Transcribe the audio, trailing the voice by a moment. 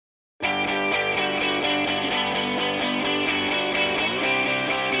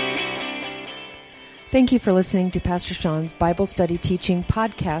Thank you for listening to Pastor Sean's Bible Study Teaching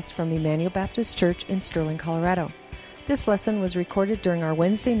podcast from Emmanuel Baptist Church in Sterling, Colorado. This lesson was recorded during our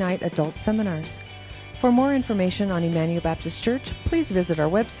Wednesday night adult seminars. For more information on Emmanuel Baptist Church, please visit our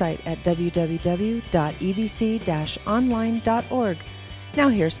website at www.ebc-online.org. Now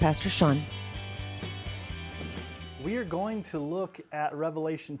here's Pastor Sean. We are going to look at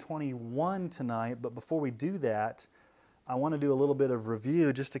Revelation 21 tonight, but before we do that, I want to do a little bit of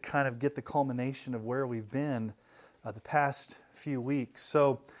review just to kind of get the culmination of where we've been the past few weeks.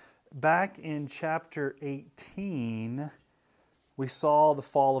 So back in chapter 18, we saw the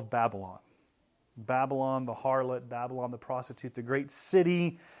fall of Babylon. Babylon, the harlot, Babylon, the prostitute, the great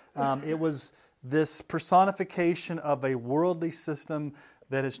city. It was this personification of a worldly system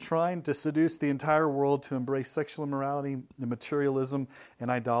that is trying to seduce the entire world to embrace sexual immorality, and materialism,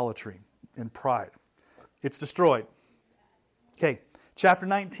 and idolatry, and pride. It's destroyed. Okay, chapter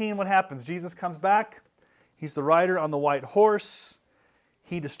 19, what happens? Jesus comes back. He's the rider on the white horse.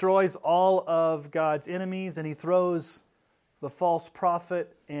 He destroys all of God's enemies, and he throws the false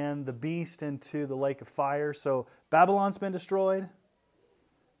prophet and the beast into the lake of fire. So Babylon's been destroyed.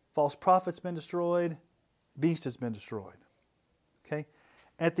 False prophet's been destroyed. Beast has been destroyed. Okay?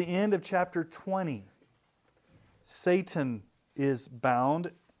 At the end of chapter 20, Satan is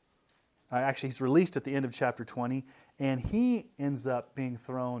bound. Actually, he's released at the end of chapter 20, and he ends up being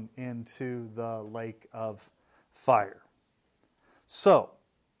thrown into the lake of fire. So,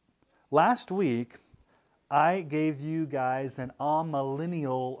 last week, I gave you guys an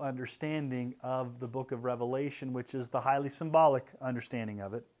amillennial understanding of the book of Revelation, which is the highly symbolic understanding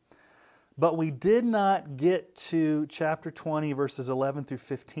of it. But we did not get to chapter 20, verses 11 through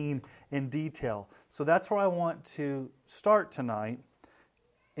 15 in detail. So that's where I want to start tonight.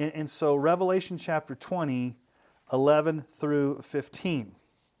 And so Revelation chapter 20, 11 through 15.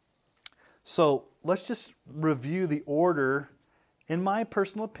 So let's just review the order, in my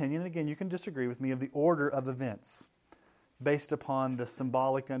personal opinion, again, you can disagree with me, of the order of events based upon the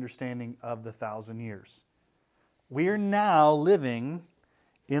symbolic understanding of the 1,000 years. We are now living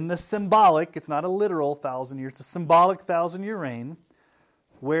in the symbolic, it's not a literal 1,000 years, it's a symbolic 1,000-year reign,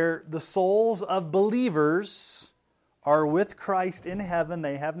 where the souls of believers are with Christ in heaven.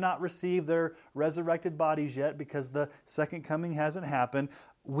 They have not received their resurrected bodies yet because the second coming hasn't happened.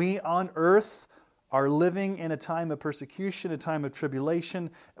 We on earth are living in a time of persecution, a time of tribulation,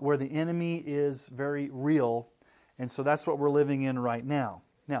 where the enemy is very real. And so that's what we're living in right now.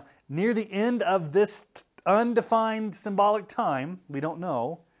 Now, near the end of this undefined symbolic time, we don't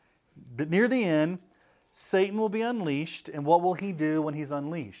know, but near the end, Satan will be unleashed. And what will he do when he's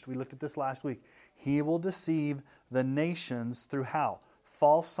unleashed? We looked at this last week. He will deceive the nations through how?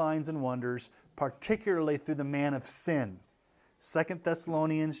 False signs and wonders, particularly through the man of sin. 2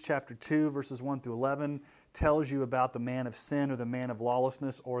 Thessalonians chapter 2, verses 1 through 11 tells you about the man of sin or the man of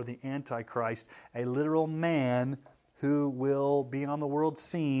lawlessness or the Antichrist, a literal man who will be on the world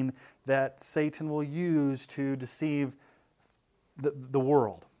scene that Satan will use to deceive the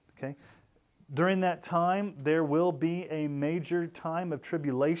world. Okay? During that time, there will be a major time of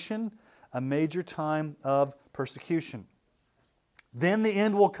tribulation, a major time of persecution. Then the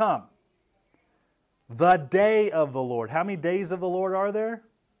end will come. The day of the Lord. How many days of the Lord are there?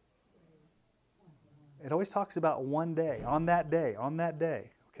 It always talks about one day, on that day, on that day.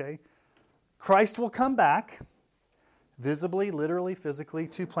 Okay? Christ will come back, visibly, literally, physically,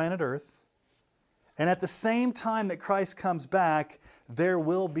 to planet Earth. And at the same time that Christ comes back, there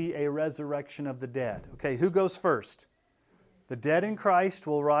will be a resurrection of the dead. Okay, who goes first? The dead in Christ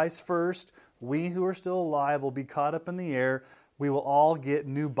will rise first. We who are still alive will be caught up in the air. We will all get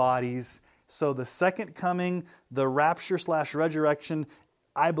new bodies. So the second coming, the rapture/resurrection,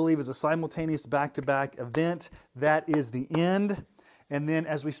 I believe is a simultaneous back-to-back event. That is the end. And then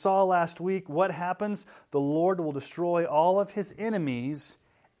as we saw last week, what happens? The Lord will destroy all of His enemies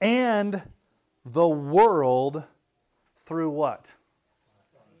and the world through what?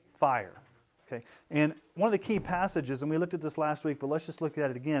 Fire. Okay. And one of the key passages, and we looked at this last week, but let's just look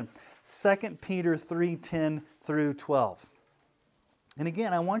at it again. 2 Peter 3:10 through 12. And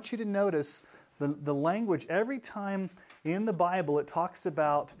again, I want you to notice the language. Every time in the Bible it talks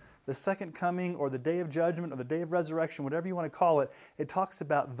about the second coming or the day of judgment or the day of resurrection, whatever you want to call it, it talks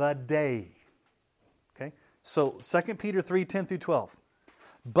about the day. Okay? So 2 Peter 3:10 through 12.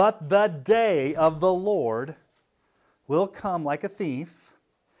 But the day of the Lord will come like a thief,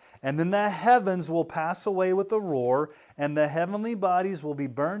 and then the heavens will pass away with a roar, and the heavenly bodies will be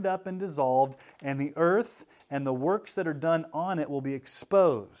burned up and dissolved, and the earth and the works that are done on it will be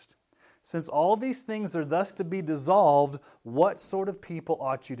exposed. Since all these things are thus to be dissolved, what sort of people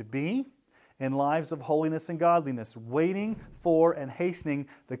ought you to be? in lives of holiness and godliness, waiting for and hastening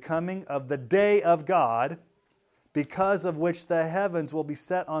the coming of the day of God, because of which the heavens will be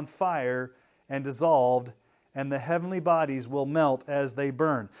set on fire and dissolved, and the heavenly bodies will melt as they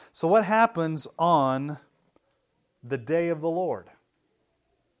burn. So what happens on the day of the Lord?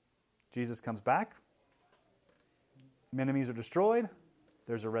 Jesus comes back. Enemies are destroyed.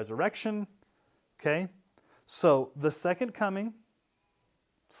 There's a resurrection. Okay? So the second coming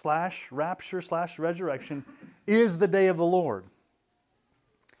 / rapture / resurrection is the day of the Lord.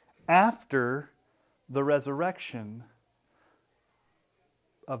 After the resurrection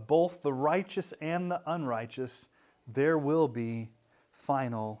of both the righteous and the unrighteous, there will be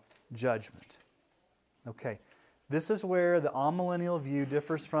final judgment. Okay, this is where the amillennial view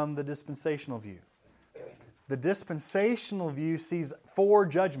differs from the dispensational view. The dispensational view sees 4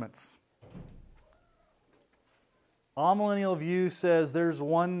 judgments. Amillennial view says there's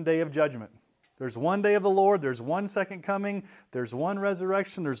one day of judgment. There's one day of the Lord, there's one second coming, there's one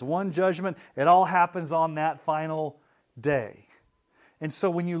resurrection, there's one judgment. It all happens on that final day. And so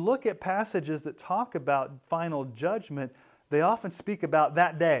when you look at passages that talk about final judgment, they often speak about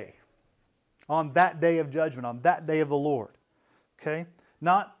that day, on that day of judgment, on that day of the Lord. Okay?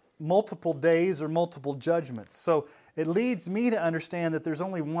 Not multiple days or multiple judgments. So it leads me to understand that there's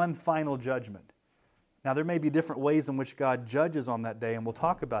only one final judgment. Now, there may be different ways in which God judges on that day, and we'll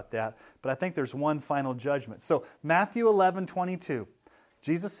talk about that, but I think there's one final judgment. So, Matthew 11:22,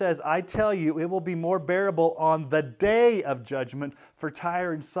 Jesus says, I tell you, it will be more bearable on the day of judgment for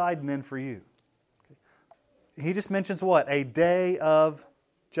Tyre and Sidon than for you. Okay. He just mentions what? A day of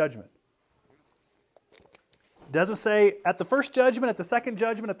judgment. Doesn't say at the first judgment, at the second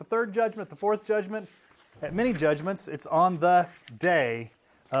judgment, at the third judgment, at the fourth judgment, at many judgments. It's on the day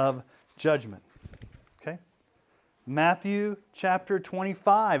of judgment. Okay? Matthew chapter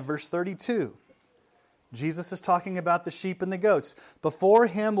 25, verse 32. Jesus is talking about the sheep and the goats. Before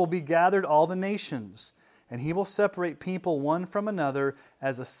him will be gathered all the nations, and he will separate people one from another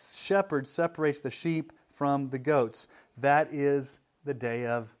as a shepherd separates the sheep from the goats. That is the day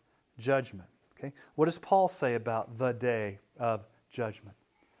of judgment. Okay? What does Paul say about the day of judgment?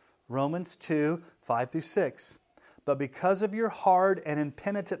 Romans 2, 5 through 6. But because of your hard and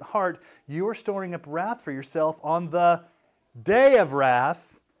impenitent heart, you are storing up wrath for yourself on the day of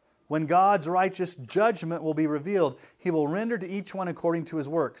wrath, when God's righteous judgment will be revealed. He will render to each one according to his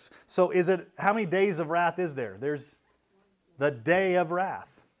works. So how many days of wrath is there? There's the day of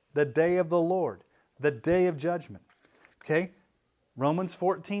wrath, the day of the Lord, the day of judgment. Okay? Romans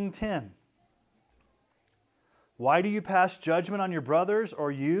 14:10. Why do you pass judgment on your brothers, or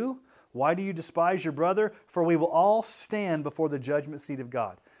you? Why do you despise your brother? For we will all stand before the judgment seat of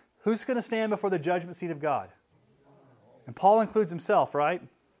God. Who's going to stand before the judgment seat of God? And Paul includes himself, right?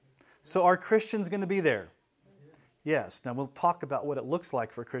 So are Christians going to be there? Yes. Now we'll talk about what it looks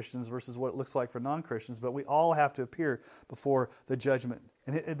like for Christians versus what it looks like for non-Christians, but we all have to appear before the judgment.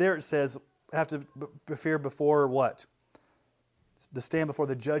 And there it says, have to appear before what? To stand before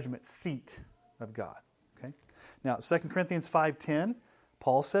the judgment seat of God. Okay. Now 2 Corinthians 5:10.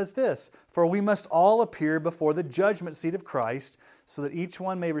 Paul says this, for we must all appear before the judgment seat of Christ, so that each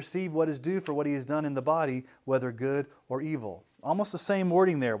one may receive what is due for what he has done in the body, whether good or evil. Almost the same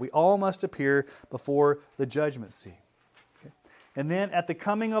wording there. We all must appear before the judgment seat. Okay. And then at the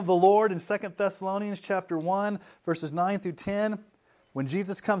coming of the Lord in 2 Thessalonians chapter 1, verses 9 through 10, when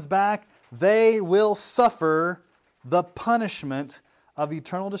Jesus comes back, they will suffer the punishment of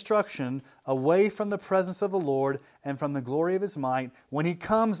eternal destruction away from the presence of the Lord and from the glory of his might, when he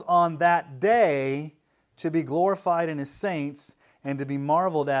comes on that day to be glorified in his saints and to be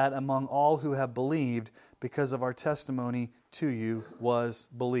marveled at among all who have believed, because of our testimony to you was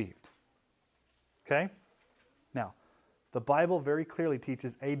believed. Okay? Now, the Bible very clearly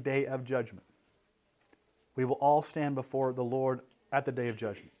teaches a day of judgment. We will all stand before the Lord at the day of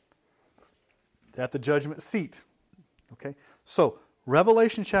judgment, at the judgment seat. Okay? So,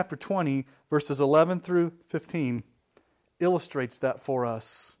 Revelation chapter 20, verses 11 through 15, illustrates that for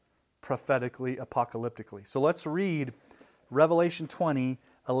us prophetically, apocalyptically. So let's read Revelation 20,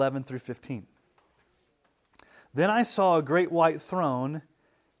 11 through 15. Then I saw a great white throne,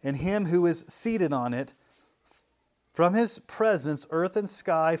 and him who is seated on it. From his presence earth and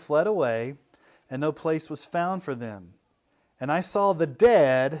sky fled away, and no place was found for them. And I saw the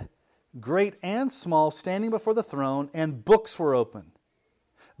dead, great and small, standing before the throne, and books were opened.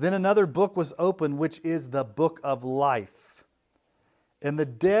 Then another book was opened, which is the book of life. And the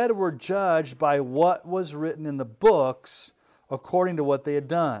dead were judged by what was written in the books, according to what they had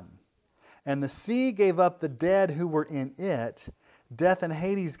done. And the sea gave up the dead who were in it. Death and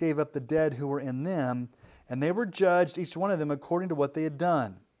Hades gave up the dead who were in them, and they were judged, each one of them, according to what they had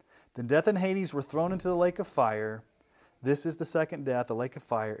done. Then death and Hades were thrown into the lake of fire. This is the second death, the lake of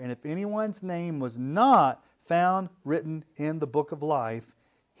fire. And if anyone's name was not found written in the book of life,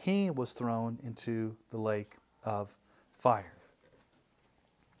 he was thrown into the lake of fire.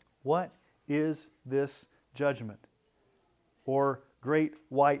 What is this judgment? Or great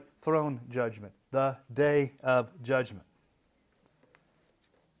white throne judgment, the day of judgment.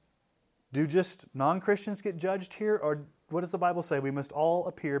 Do just non-Christians get judged here, or what does the Bible say? We must all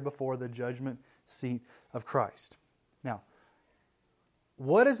appear before the judgment seat of Christ. Now,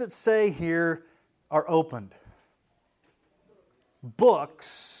 what does it say here are opened?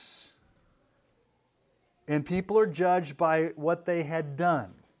 Books. And people are judged by what they had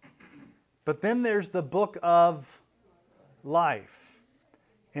done. But then there's the book of life.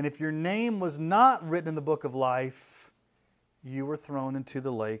 And if your name was not written in the book of life, you were thrown into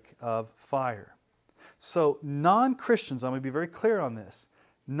the lake of fire. So non-Christians, I'm going to be very clear on this.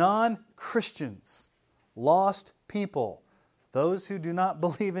 Non-Christians, lost people, those who do not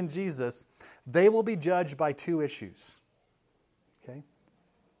believe in Jesus, they will be judged by two issues. Okay?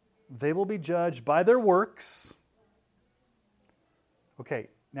 They will be judged by their works. Okay,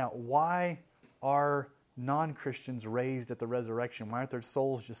 now why are non-Christians raised at the resurrection? Why aren't their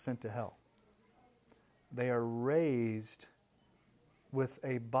souls just sent to hell? They are raised with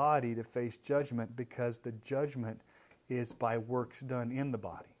a body to face judgment because the judgment is by works done in the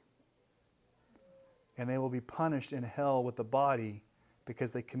body. And they will be punished in hell with the body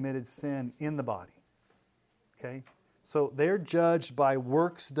because they committed sin in the body. Okay? So they're judged by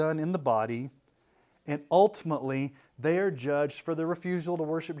works done in the body, and ultimately they are judged for their refusal to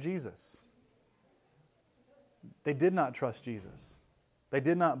worship Jesus. They did not trust Jesus. They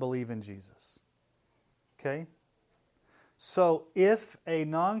did not believe in Jesus. Okay? So if a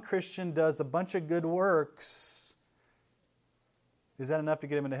non-Christian does a bunch of good works, is that enough to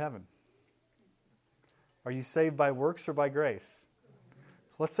get him into heaven? Are you saved by works or by grace?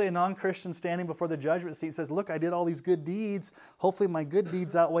 So let's say a non-Christian standing before the judgment seat says, look, I did all these good deeds. Hopefully my good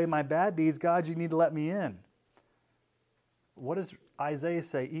deeds outweigh my bad deeds. God, you need to let me in. What does Isaiah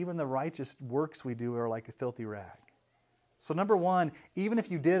say? Even the righteous works we do are like a filthy rag. So number one, even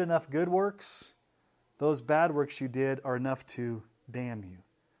if you did enough good works, those bad works you did are enough to damn you.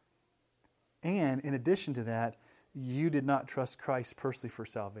 And in addition to that, you did not trust Christ personally for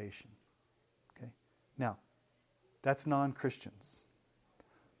salvation. Okay? Now, that's non-Christians.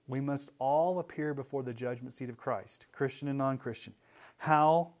 We must all appear before the judgment seat of Christ, Christian and non-Christian.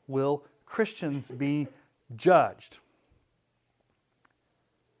 How will Christians be judged?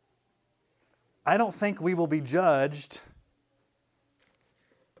 I don't think we will be judged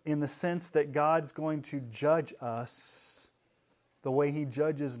in the sense that God's going to judge us the way He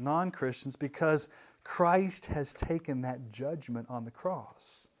judges non-Christians, because Christ has taken that judgment on the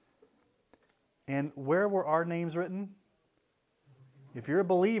cross. And where were our names written? If you're a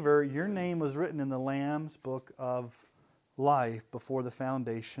believer, your name was written in the Lamb's book of life before the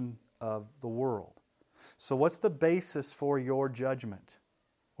foundation of the world. So what's the basis for your judgment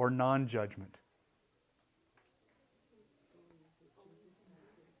or non-judgment?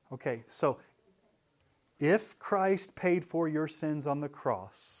 Okay, so if Christ paid for your sins on the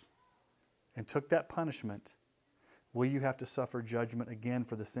cross and took that punishment, will you have to suffer judgment again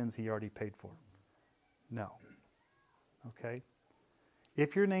for the sins He already paid for? No. Okay?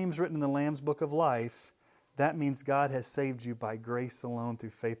 If your name's written in the Lamb's book of life, that means God has saved you by grace alone, through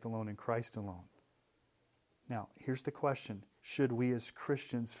faith alone, in Christ alone. Now, here's the question. Should we as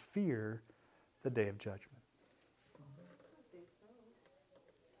Christians fear the day of judgment?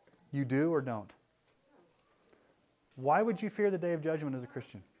 You do or don't? Why would you fear the day of judgment as a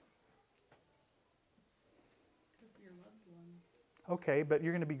Christian? Okay, but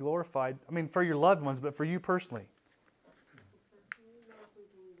you're going to be glorified. I mean, for your loved ones, but for you personally.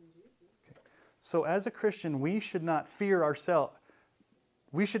 Okay. So as a Christian, we should not fear ourselves.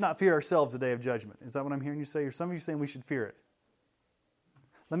 We should not fear ourselves the day of judgment. Is that what I'm hearing you say? Or some of you saying we should fear it?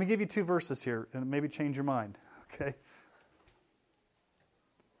 Let me give you two verses here and maybe change your mind. Okay?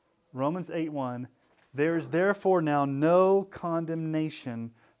 Romans 8:1, there is therefore now no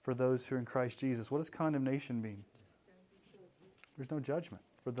condemnation for those who are in Christ Jesus. What does condemnation mean? There's no judgment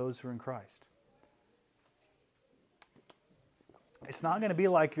for those who are in Christ. It's not going to be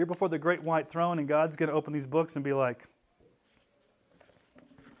like you're before the great white throne and God's going to open these books and be like,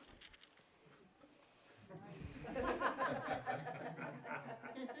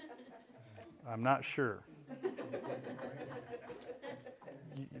 I'm not sure.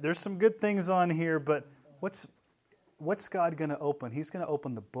 There's some good things on here, but what's God going to open? He's going to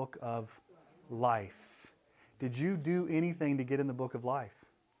open the book of life. Did you do anything to get in the book of life?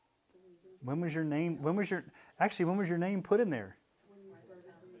 When was your name put in there?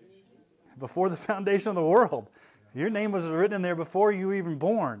 Before the foundation of the world. Your name was written in there before you were even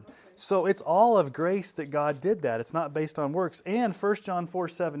born. So it's all of grace that God did that. It's not based on works. And 1 John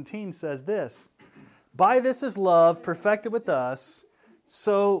 4:17 says this, by this is love perfected with us.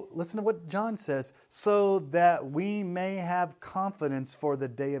 So, listen to what John says, so that we may have confidence for the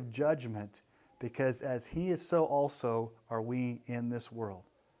day of judgment, because as He is, so also are we in this world.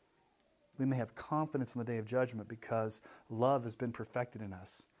 We may have confidence in the day of judgment because love has been perfected in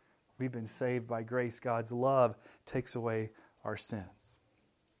us. We've been saved by grace. God's love takes away our sins.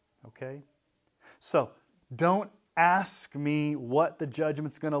 Okay? So, don't ask me what the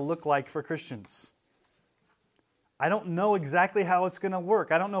judgment's going to look like for Christians. I don't know exactly how it's going to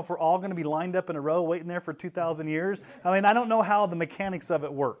work. I don't know if we're all going to be lined up in a row waiting there for 2,000 years. I mean, I don't know how the mechanics of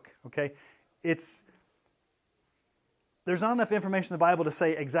it work. Okay? There's not enough information in the Bible to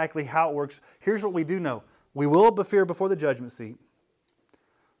say exactly how it works. Here's what we do know. We will appear before the judgment seat.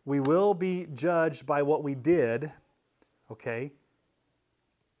 We will be judged by what we did, okay?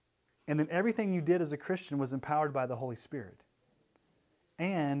 And then everything you did as a Christian was empowered by the Holy Spirit.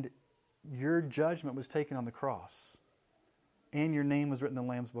 And your judgment was taken on the cross. And your name was written in the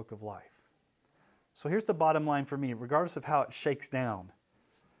Lamb's Book of Life. So here's the bottom line for me, regardless of how it shakes down.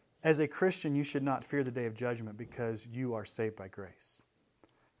 As a Christian, you should not fear the day of judgment because you are saved by grace.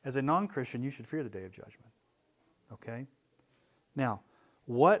 As a non-Christian, you should fear the day of judgment. Okay? Now,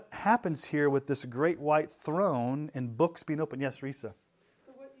 what happens here with this great white throne and books being opened? Yes, Risa.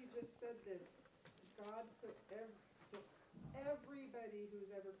 So what you just said, that God put everybody who's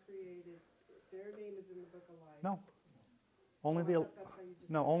ever created, their name is in the book of life. No. Only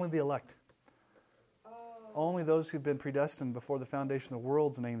the elect. Oh. Only those who've been predestined before the foundation of the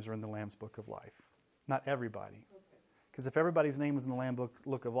world's names are in the Lamb's Book of Life. Not everybody. Because if everybody's name was in the Lamb's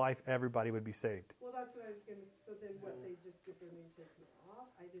Book of Life, everybody would be saved. Well, that's what I was going to. So then, what, they just get their name taken off?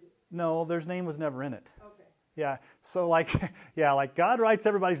 I didn't. No, their name was never in it. Okay. Yeah. So like God writes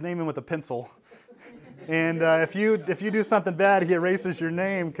everybody's name in with a pencil, and if you do something bad, He erases your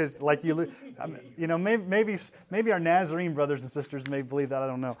name because maybe our Nazarene brothers and sisters may believe that. I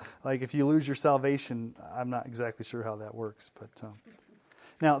don't know. Like if you lose your salvation, I'm not exactly sure how that works, but.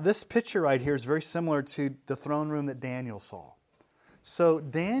 Now, this picture right here is very similar to the throne room that Daniel saw. So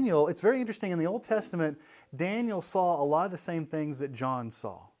Daniel, it's very interesting. In the Old Testament, Daniel saw a lot of the same things that John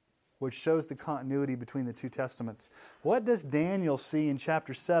saw, which shows the continuity between the two testaments. What does Daniel see in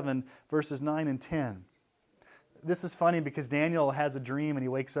chapter 7, verses 9 and 10? This is funny because Daniel has a dream and he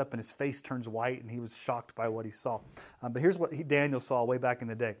wakes up and his face turns white and he was shocked by what he saw. But here's what Daniel saw way back in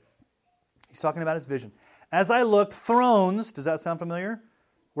the day. He's talking about his vision. As I looked, thrones, does that sound familiar?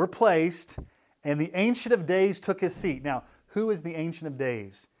 Were placed, and the Ancient of Days took his seat. Now, who is the Ancient of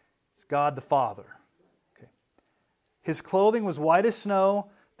Days? It's God the Father. Okay. His clothing was white as snow.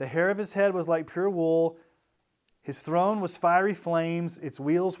 The hair of his head was like pure wool. His throne was fiery flames. Its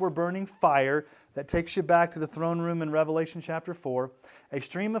wheels were burning fire. That takes you back to the throne room in Revelation chapter 4. A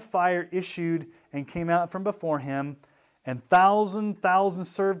stream of fire issued and came out from before him, and 1,000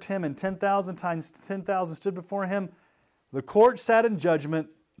 served him, and 10,000 times 10,000 stood before him. The court sat in judgment,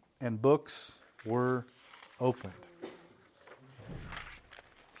 and books were opened.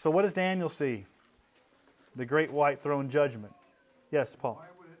 So what does Daniel see? The great white throne judgment. Yes, Paul. Why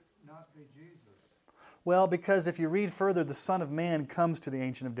would it not be Jesus? Well, because if you read further, the Son of Man comes to the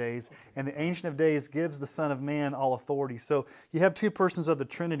Ancient of Days, and the Ancient of Days gives the Son of Man all authority. So you have two persons of the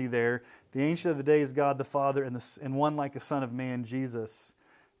Trinity there. The Ancient of the Days, God the Father, and one like a Son of Man, Jesus,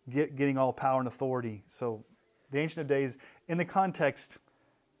 getting all power and authority. So the Ancient of Days, in the context,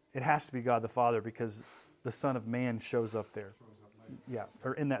 it has to be God the Father because the Son of Man shows up there. Yeah,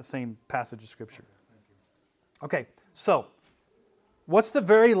 or in that same passage of Scripture. Okay, so what's the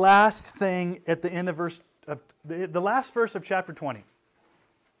very last thing at the end of the last verse of chapter 20?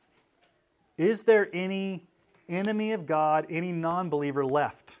 Is there any enemy of God, any non-believer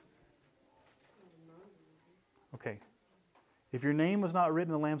left? Okay. If your name was not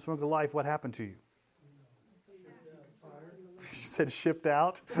written in the Lamb's Book of Life, what happened to you? You said shipped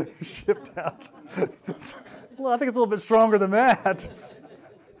out? Shipped out. Well, I think it's a little bit stronger than that.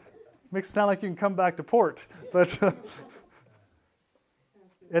 Makes it sound like you can come back to port. But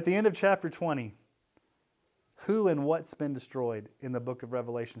at the end of chapter 20, who and what's been destroyed in the book of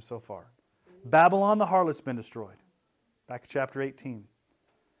Revelation so far? Babylon the harlot's been destroyed. Back in chapter 18.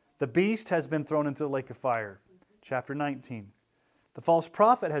 The beast has been thrown into the lake of fire. Chapter 19. The false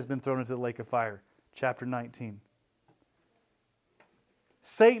prophet has been thrown into the lake of fire. Chapter 19.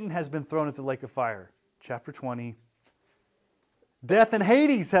 Satan has been thrown into the lake of fire. Chapter 20. Death and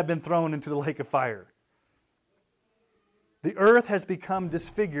Hades have been thrown into the lake of fire. The earth has become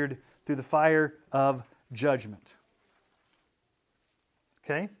disfigured through the fire of judgment.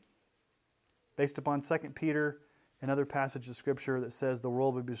 Okay? Based upon 2 Peter and other passages of Scripture that says the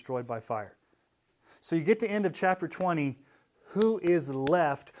world will be destroyed by fire. So you get to the end of chapter 20, who is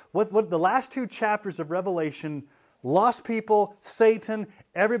left? What the last two chapters of Revelation, lost people, Satan,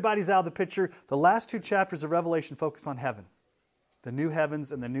 everybody's out of the picture. The last two chapters of Revelation focus on heaven, the new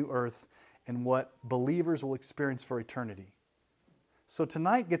heavens and the new earth, and what believers will experience for eternity. So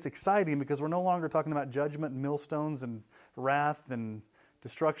tonight gets exciting because we're no longer talking about judgment and millstones and wrath and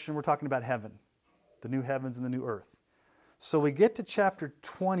destruction. We're talking about heaven, the new heavens and the new earth. So we get to chapter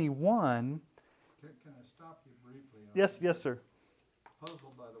 21. Can I stop you briefly? Yes, sir.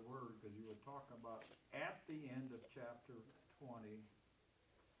 Puzzled by the word because you were talking about at the end of chapter 20.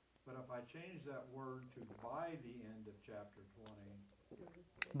 But if I change that word to by the end of chapter 20.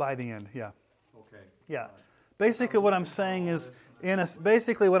 By the end, yeah. Okay. Yeah. Basically what I'm saying is,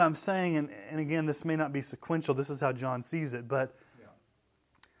 basically what I'm saying, and again, this may not be sequential, this is how John sees it, but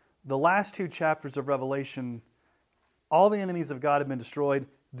the last two chapters of Revelation, all the enemies of God have been destroyed,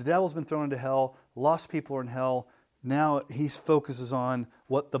 the devil's been thrown into hell, lost people are in hell. Now he focuses on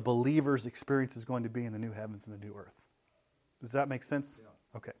what the believer's experience is going to be in the new heavens and the new earth. Does that make sense?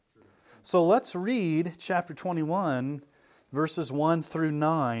 Yeah. Okay. So let's read chapter 21, verses 1 through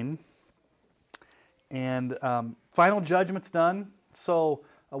 9. And final judgment's done. So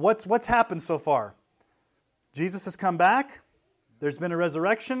what's happened so far? Jesus has come back. There's been a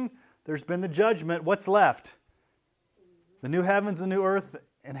resurrection. There's been the judgment. What's left? The new heavens, the new earth,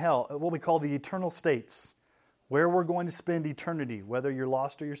 and hell. What we call the eternal states. Where we're going to spend eternity, whether you're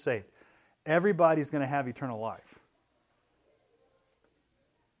lost or you're saved. Everybody's going to have eternal life.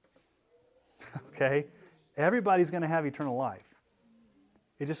 Okay? Everybody's going to have eternal life.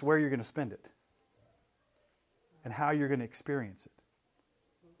 It's just where you're going to spend it. And how you're going to experience it.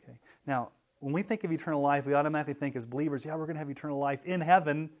 Okay. Now, when we think of eternal life, we automatically think as believers, we're going to have eternal life in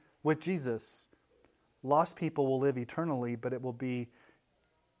heaven with Jesus. Lost people will live eternally, but it will be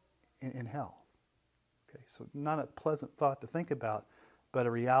in hell. Okay, so not a pleasant thought to think about, but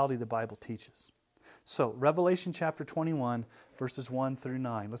a reality the Bible teaches. So, Revelation chapter 21, verses 1 through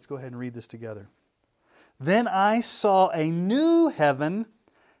 9. Let's go ahead and read this together. Then I saw a new heaven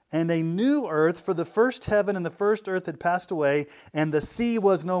and a new earth, for the first heaven and the first earth had passed away, and the sea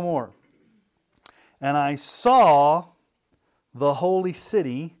was no more. And I saw the holy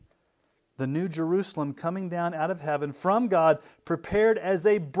city, the new Jerusalem, coming down out of heaven from God, prepared as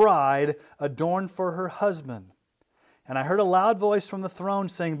a bride adorned for her husband. And I heard a loud voice from the throne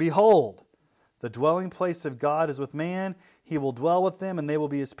saying, Behold, the dwelling place of God is with man. He will dwell with them, and they will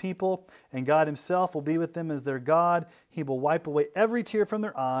be His people. And God Himself will be with them as their God. He will wipe away every tear from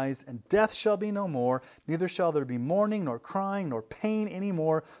their eyes, and death shall be no more. Neither shall there be mourning, nor crying, nor pain any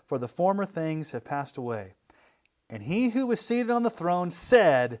more, for the former things have passed away. And He who was seated on the throne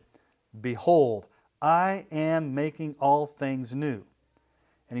said, Behold, I am making all things new.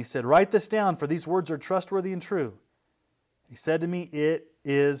 And He said, Write this down, for these words are trustworthy and true. He said to me, It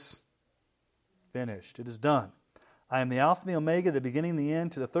is finished. It is done. I am the Alpha and the Omega, the beginning and the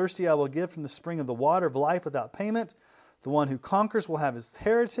end. To the thirsty I will give from the spring of the water of life without payment. The one who conquers will have his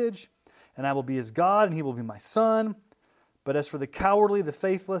heritage, and I will be his God, and he will be my son. But as for the cowardly, the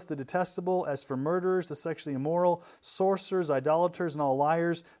faithless, the detestable, as for murderers, the sexually immoral, sorcerers, idolaters, and all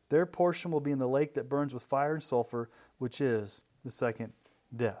liars, their portion will be in the lake that burns with fire and sulfur, which is the second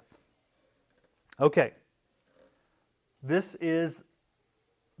death. Okay. This is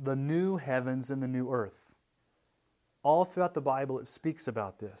the new heavens and the new earth. All throughout the Bible it speaks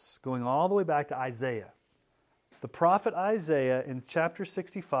about this, going all the way back to Isaiah. The prophet Isaiah in chapter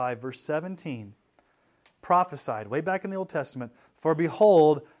 65, verse 17, prophesied way back in the Old Testament, For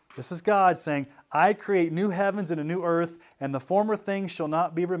behold, this is God saying, I create new heavens and a new earth, and the former things shall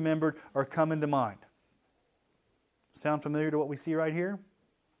not be remembered or come into mind. Sound familiar to what we see right here?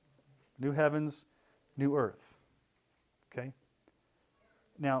 New heavens, new earth. Okay?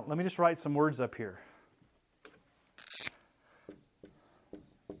 Now, let me just write some words up here.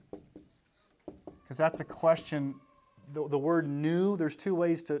 Because that's a question. The word new, there's two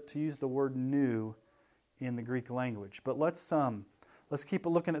ways to use the word new in the Greek language. But let's keep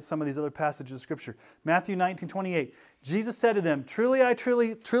looking at some of these other passages of Scripture. Matthew 19:28. Jesus said to them, Truly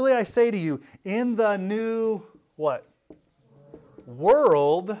I say to you, in the new, what?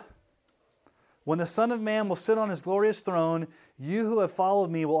 World, when the Son of Man will sit on His glorious throne, you who have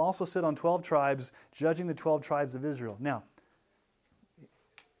followed me will also sit on 12 tribes, judging the 12 tribes of Israel. Now,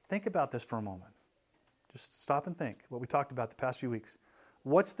 Think about this for a moment. Just stop and think what we talked about the past few weeks.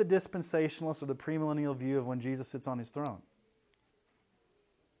 What's the dispensationalist or the premillennial view of when Jesus sits on his throne?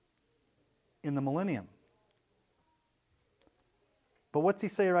 In the millennium. But what's he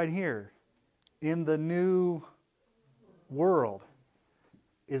say right here? In the new world.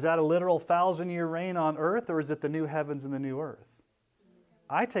 Is that a literal 1,000-year reign on earth, or is it the new heavens and the new earth?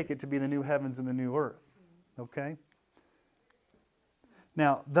 I take it to be the new heavens and the new earth. Okay?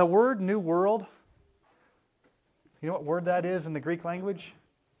 Now, the word new world, you know what word that is in the Greek language?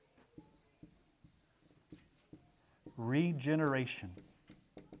 Regeneration.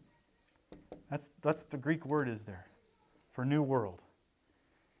 That's the Greek word is there for new world.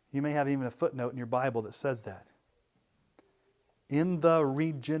 You may have even a footnote in your Bible that says that. In the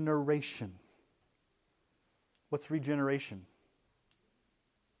regeneration. What's regeneration?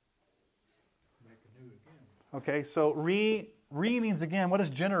 Make anew again. Okay, so re means again. What does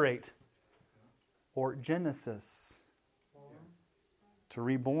generate? Or genesis. To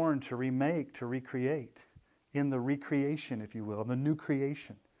reborn, to remake, to recreate. In the recreation, if you will, the new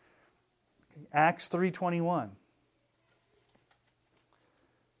creation. Okay. Acts 3:21.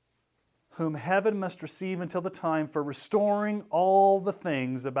 Whom heaven must receive until the time for restoring all the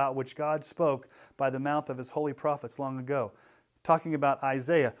things about which God spoke by the mouth of His holy prophets long ago. Talking about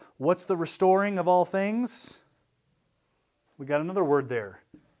Isaiah. What's the restoring of all things? We got another word there.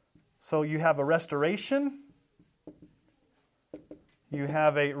 So you have a restoration. You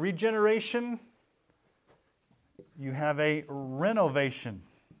have a regeneration. You have a renovation.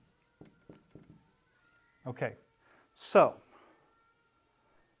 Okay, so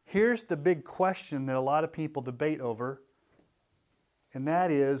here's the big question that a lot of people debate over, and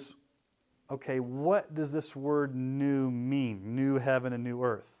that is, okay, what does this word new mean? New heaven and new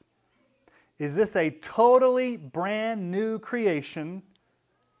earth. Is this a totally brand new creation,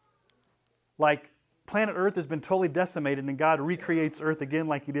 like planet Earth has been totally decimated and God recreates Earth again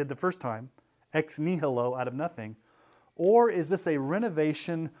like He did the first time, ex nihilo, out of nothing? Or is this a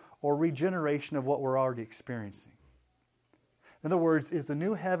renovation or regeneration of what we're already experiencing? In other words, is the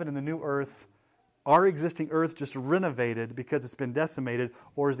new heaven and the new earth, our existing earth, just renovated because it's been decimated,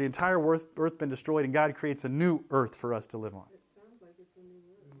 or has the entire earth been destroyed and God creates a new earth for us to live on? It sounds like it's a new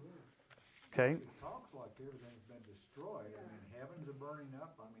earth. Okay? It talks like everything's been destroyed. I mean, heavens are burning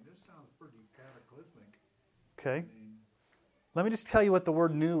up. I mean, this sounds pretty cataclysmic. Okay. I mean, Let me just tell you what the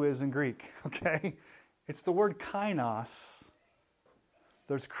word new is in Greek, okay? It's the word kainos.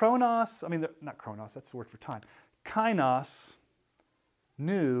 There's chronos, not chronos, that's the word for time. Kainos,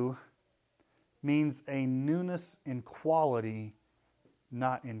 new, means a newness in quality,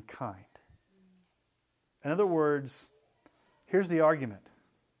 not in kind. In other words, here's the argument.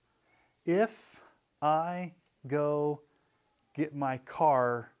 If I go get my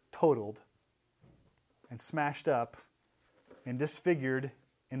car totaled and smashed up and disfigured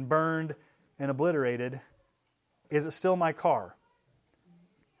and burned and obliterated, is it still my car?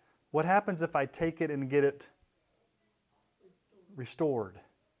 What happens if I take it and get it restored?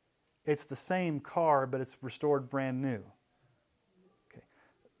 It's the same car, but it's restored brand new. Okay.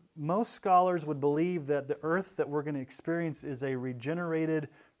 Most scholars would believe that the earth that we're going to experience is a regenerated,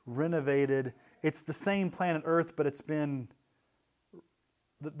 renovated, it's the same planet Earth, but it's been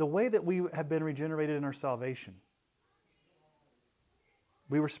the way that we have been regenerated in our salvation.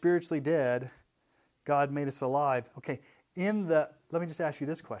 We were spiritually dead. God made us alive. Okay, let me just ask you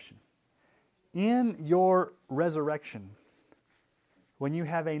this question. In your resurrection, when you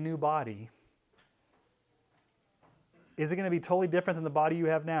have a new body, is it going to be totally different than the body you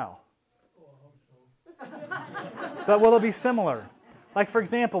have now? Oh, I hope so. But will it be similar? Like, for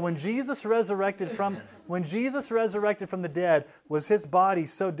example, when Jesus resurrected from the dead, was His body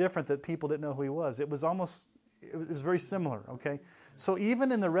so different that people didn't know who He was? It was very similar, okay? So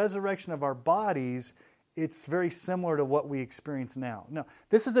even in the resurrection of our bodies, it's very similar to what we experience now. Now,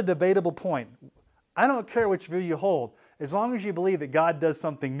 this is a debatable point. I don't care which view you hold, as long as you believe that God does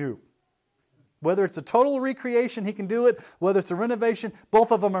something new. Whether it's a total recreation, He can do it. Whether it's a renovation,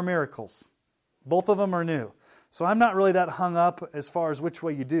 both of them are miracles. Both of them are new. So I'm not really that hung up as far as which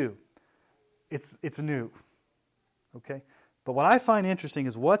way you do. It's new. Okay? But what I find interesting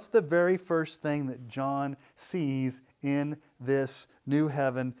is what's the very first thing that John sees in this new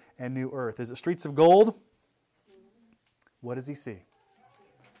heaven and new earth? Is it streets of gold? What does he see?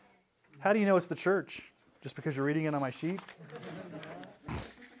 How do you know it's the church? Just because you're reading it on my sheet?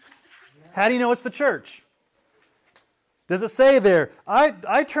 How do you know it's the church? Does it say there,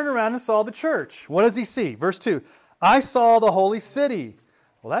 I turned around and saw the church. What does he see? Verse 2, I saw the holy city.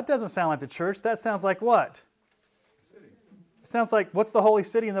 Well, that doesn't sound like the church. That sounds like what? It sounds like, what's the holy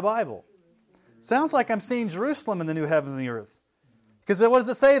city in the Bible? Sounds like I'm seeing Jerusalem in the new heaven and the earth. Because what does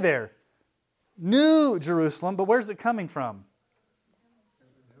it say there? New Jerusalem, but where's it coming from?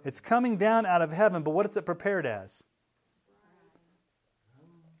 It's coming down out of heaven, but what is it prepared as?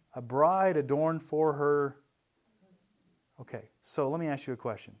 A bride adorned for her. Okay, so let me ask you a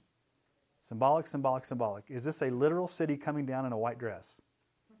question. Symbolic, symbolic, symbolic. Is this a literal city coming down in a white dress?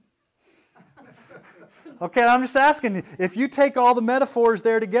 Okay, I'm just asking you. If you take all the metaphors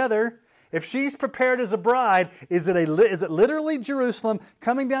there together, if she's prepared as a bride, is it literally Jerusalem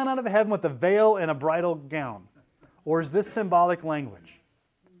coming down out of heaven with a veil and a bridal gown? Or is this symbolic language?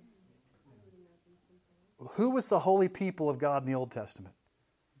 Who was the holy people of God in the Old Testament?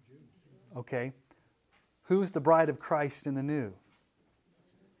 Okay. Who's the bride of Christ in the New?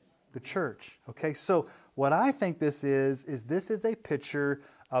 The church. Okay, so what I think this is this is a picture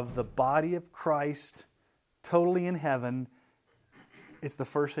of the body of Christ totally in heaven. It's the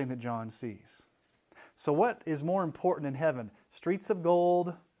first thing that John sees. So what is more important in heaven? Streets of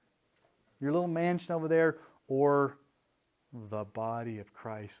gold, your little mansion over there, or the body of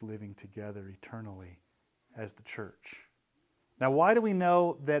Christ living together eternally as the church? Now, why do we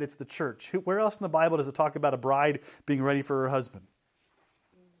know that it's the church? Where else in the Bible does it talk about a bride being ready for her husband?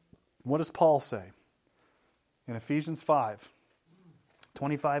 What does Paul say? In Ephesians 5,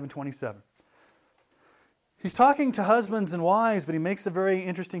 25 and 27. He's talking to husbands and wives, but he makes a very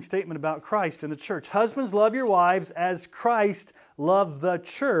interesting statement about Christ and the church. Husbands, love your wives as Christ loved the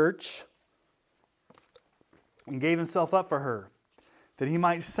church and gave himself up for her, that he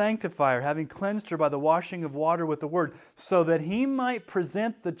might sanctify her, having cleansed her by the washing of water with the word, so that he might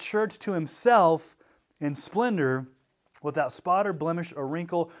present the church to himself in splendor, without spot or blemish or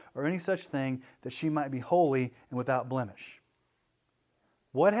wrinkle or any such thing, that she might be holy and without blemish.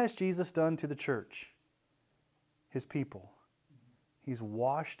 What has Jesus done to the church? His people. He's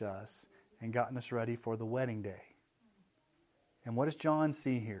washed us and gotten us ready for the wedding day. And what does John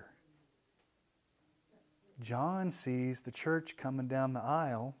see here? John sees the church coming down the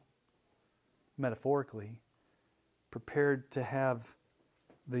aisle, metaphorically, prepared to have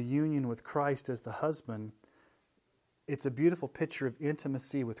the union with Christ as the husband. It's a beautiful picture of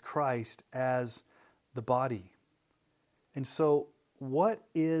intimacy with Christ as the body. And so, what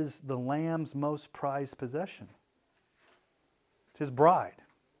is the Lamb's most prized possession? It's his bride,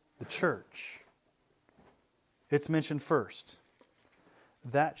 the church. It's mentioned first.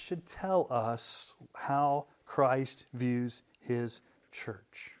 That should tell us how Christ views his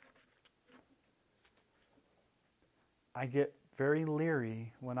church. I get very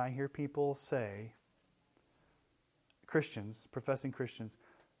leery when I hear people say, Christians, professing Christians,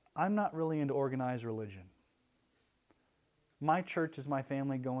 I'm not really into organized religion. My church is my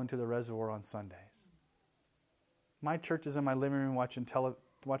family going to the reservoir on Sundays. My church is in my living room watching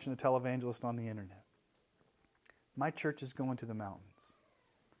the televangelist on the internet. My church is going to the mountains.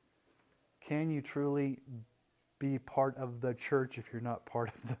 Can you truly be part of the church if you're not part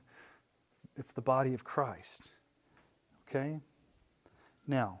of it's the body of Christ? Okay?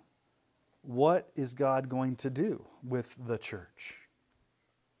 Now, what is God going to do with the church?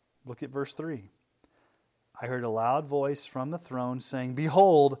 Look at verse 3. I heard a loud voice from the throne saying,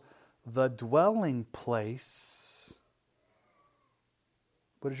 Behold, the dwelling place.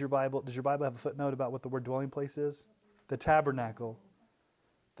 What is your Bible? Does your Bible have a footnote about what the word dwelling place is? The tabernacle.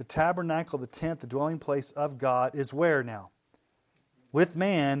 The tabernacle, the tent, the dwelling place of God is where now? With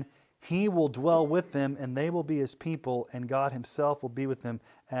man. He will dwell with them, and they will be his people, and God himself will be with them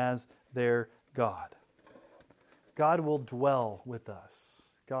as their God. God will dwell with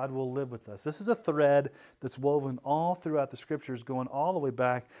us. God will live with us. This is a thread that's woven all throughout the Scriptures, going all the way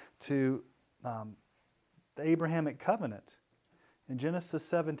back to the Abrahamic covenant. In Genesis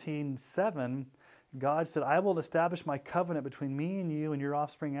 17:7, God said, I will establish my covenant between me and you and your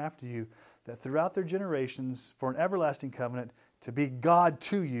offspring after you, that throughout their generations, for an everlasting covenant, to be God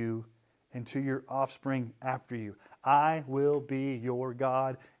to you and to your offspring after you. I will be your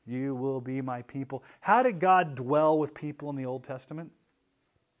God. You will be my people. How did God dwell with people in the Old Testament?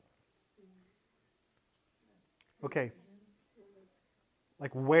 Okay.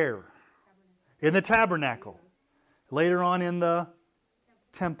 Like where? In the tabernacle. Later on in the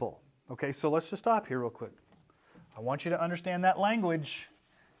temple. Okay, so let's just stop here real quick. I want you to understand that language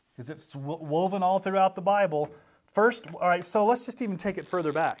because it's woven all throughout the Bible. First, all right, so let's just even take it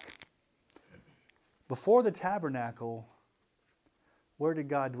further back. Before the tabernacle, where did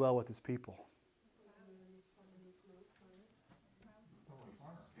God dwell with his people?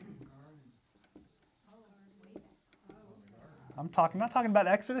 I'm not talking about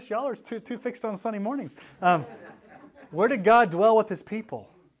Exodus. Y'all are too fixed on Sunday mornings. Where did God dwell with His people?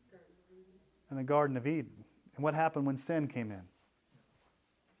 In the Garden of Eden. And what happened when sin came in?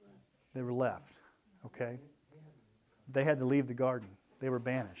 They were left. Okay? They had to leave the garden. They were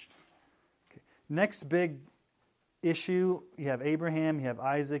banished. Okay. Next big issue, you have Abraham, you have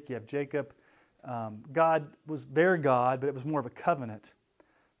Isaac, you have Jacob. God was their God, but it was more of a covenant.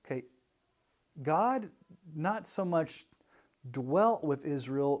 Okay, God not so much dwelt with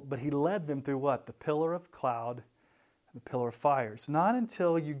Israel, but He led them through what? The pillar of cloud and the pillar of fire. It's not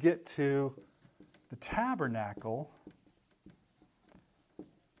until you get to the tabernacle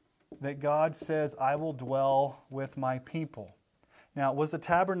that God says, I will dwell with my people. Now, what was the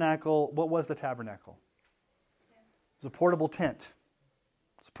tabernacle? It was a portable tent.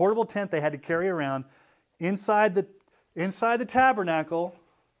 It's a portable tent they had to carry around. Inside the tabernacle,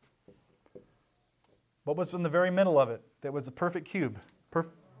 what was in the very middle of it? That was a perfect cube.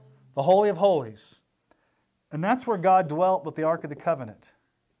 The Holy of Holies. And that's where God dwelt with the Ark of the Covenant.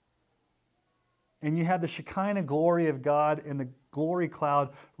 And you had the Shekinah glory of God, and the glory cloud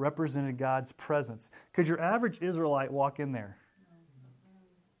represented God's presence. Could your average Israelite walk in there?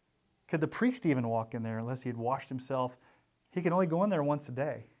 Could the priest even walk in there unless he had washed himself? He could only go in there once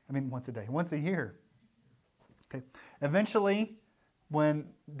a year. Okay. Eventually, when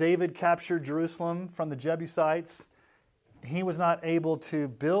David captured Jerusalem from the Jebusites, he was not able to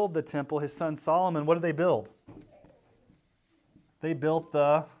build the temple. His son Solomon, what did they build? They built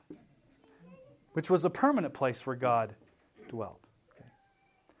which was a permanent place where God dwelt. Okay.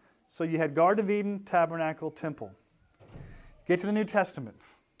 So you had Garden of Eden, tabernacle, temple. Get to the New Testament.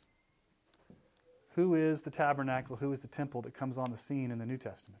 Who is the tabernacle? Who is the temple that comes on the scene in the New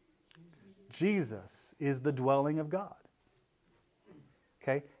Testament? Jesus is the dwelling of God.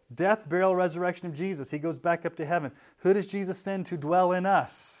 Okay? Death, burial, resurrection of Jesus. He goes back up to heaven. Who does Jesus send to dwell in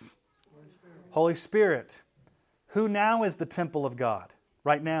us? Holy Spirit. Who now is the temple of God?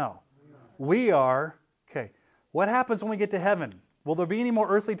 Right now. We are. Okay. What happens when we get to heaven? Will there be any more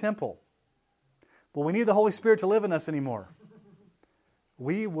earthly temple? Will we need the Holy Spirit to live in us anymore?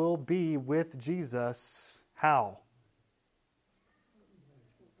 We will be with Jesus. How?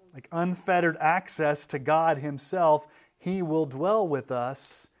 Like unfettered access to God Himself. He will dwell with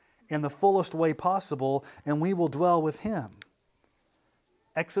us in the fullest way possible, and we will dwell with Him.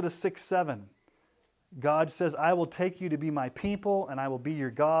 Exodus 6:7. God says, I will take you to be my people, and I will be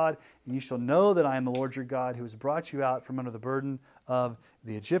your God, and you shall know that I am the Lord your God, who has brought you out from under the burden of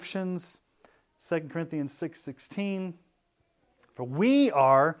the Egyptians. 2 Corinthians 6:16. For we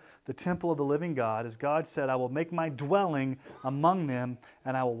are the temple of the living God. As God said, I will make my dwelling among them,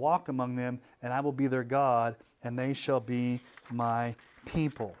 and I will walk among them, and I will be their God, and they shall be my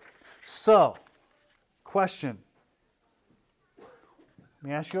people. So, question. Let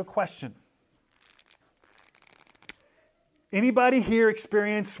me ask you a question. Anybody here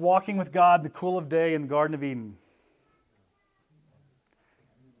experience walking with God in the cool of day in the Garden of Eden?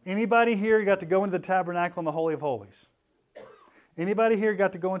 Anybody here got to go into the tabernacle and the Holy of Holies? Anybody here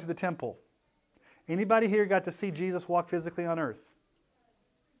got to go into the temple? Anybody here got to see Jesus walk physically on earth?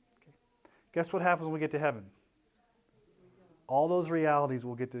 Okay. Guess what happens when we get to heaven? All those realities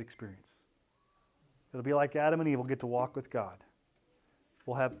we'll get to experience. It'll be like Adam and Eve will get to walk with God.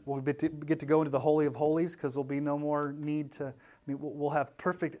 We'll get to go into the Holy of Holies because there'll be no more need to. We'll have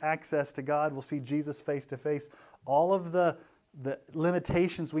perfect access to God. We'll see Jesus face to face. All of the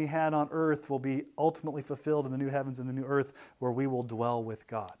limitations we had on earth will be ultimately fulfilled in the new heavens and the new earth where we will dwell with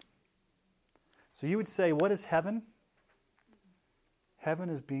God. So you would say, what is heaven? Heaven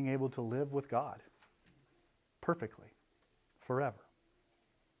is being able to live with God perfectly, forever.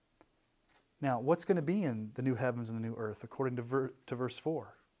 Now, what's going to be in the new heavens and the new earth according to verse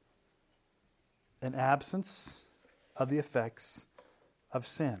 4? An absence of the effects of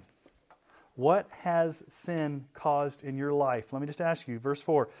sin. What has sin caused in your life? Let me just ask you, verse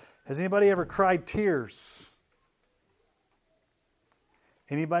 4. Has anybody ever cried tears?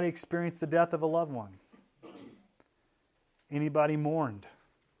 Anybody experienced the death of a loved one? Anybody mourned?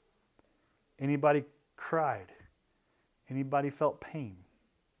 Anybody cried? Anybody felt pain?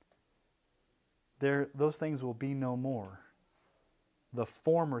 Those things will be no more. The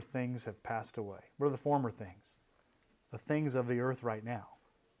former things have passed away. What are the former things? The things of the earth right now.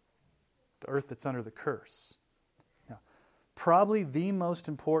 The earth that's under the curse. Now, probably the most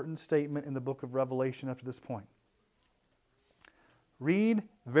important statement in the book of Revelation up to this point. Read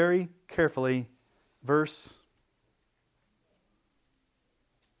very carefully verse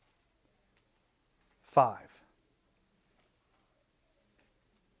 5.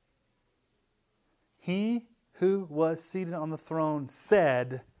 He who was seated on the throne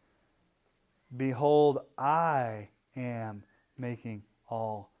said, Behold, I am making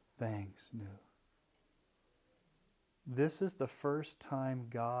all things new. This is the first time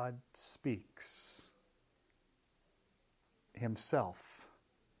God speaks himself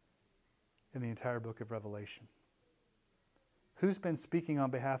in the entire book of Revelation. Who's been speaking on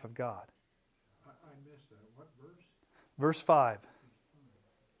behalf of God? I missed that. What verse? Verse 5.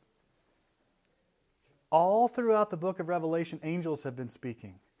 All throughout the book of Revelation, angels have been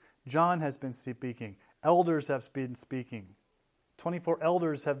speaking. John has been speaking. Elders have been speaking. 24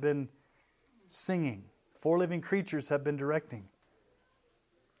 elders have been singing. 4 living creatures have been directing.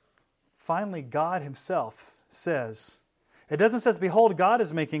 Finally, God himself says, it doesn't say, behold, God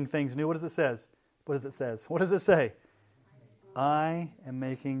is making things new. What does it say? What does it say? What does it say? I am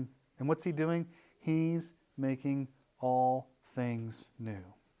making, and what's he doing? He's making all things new.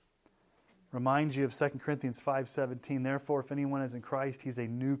 Reminds you of 2 Corinthians 5:17. Therefore, if anyone is in Christ, he's a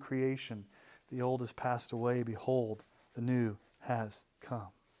new creation. The old has passed away. Behold, the new has come.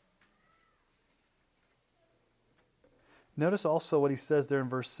 Notice also what he says there in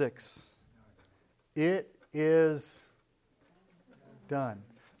verse 6. It is done.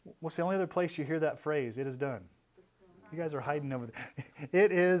 What's the only other place you hear that phrase? It is done. You guys are hiding over there.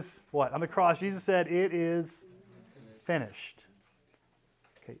 It is what? On the cross, Jesus said, it is finished.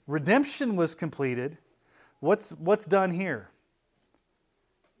 Okay. Redemption was completed. What's done here?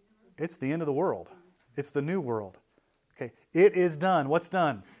 It's the end of the world. It's the new world. Okay. It is done. What's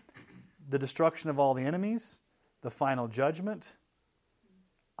done? The destruction of all the enemies, the final judgment.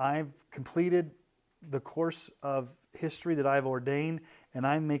 I've completed the course of history that I've ordained, and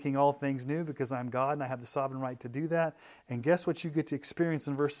I'm making all things new because I'm God and I have the sovereign right to do that. And guess what you get to experience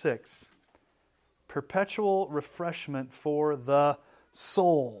in verse 6? Perpetual refreshment for the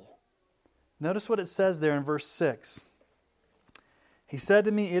soul. Notice what it says there in verse 6. He said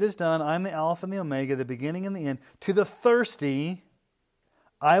to me, it is done. I am the Alpha and the Omega, the beginning and the end. To the thirsty,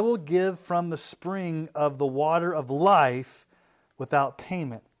 I will give from the spring of the water of life without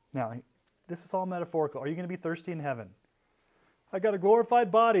payment. Now, this is all metaphorical. Are you going to be thirsty in heaven? I got a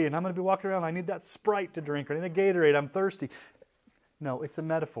glorified body and I'm going to be walking around. I need that Sprite to drink or I need a Gatorade. I'm thirsty. No, it's a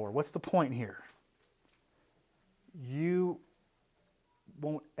metaphor. What's the point here? You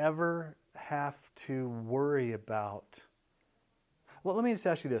won't ever have to worry about... Well, let me just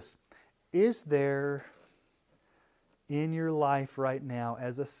ask you this. Is there in your life right now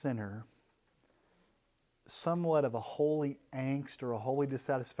as a sinner somewhat of a holy angst or a holy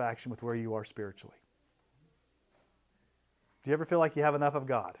dissatisfaction with where you are spiritually? Do you ever feel like you have enough of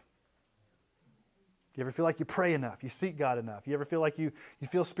God? Do you ever feel like you pray enough? You seek God enough? You ever feel like you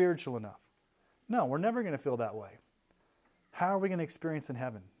feel spiritual enough? No, we're never going to feel that way. How are we going to experience in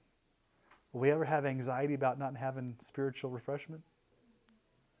heaven? Will we ever have anxiety about not having spiritual refreshment?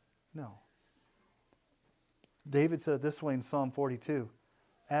 No. David said it this way in Psalm 42.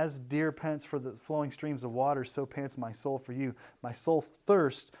 As deer pants for the flowing streams of water, so pants my soul for you. My soul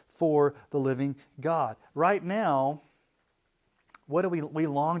thirsts for the living God. Right now, what do we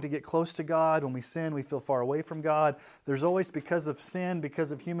long to get close to God? When we sin, we feel far away from God. There's always, because of sin,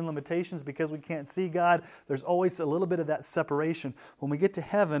 because of human limitations, because we can't see God, there's always a little bit of that separation. When we get to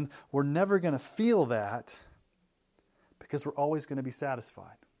heaven, we're never going to feel that because we're always going to be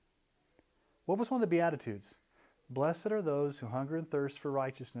satisfied. What was one of the Beatitudes? Blessed are those who hunger and thirst for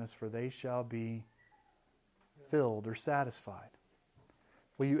righteousness, for they shall be filled or satisfied.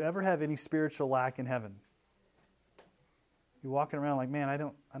 Will you ever have any spiritual lack in heaven? You're walking around like, man, I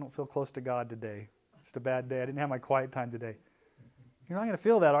don't feel close to God today. It's a bad day. I didn't have my quiet time today. You're not going to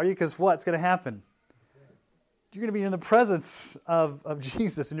feel that, are you? Because what's going to happen? You're going to be in the presence of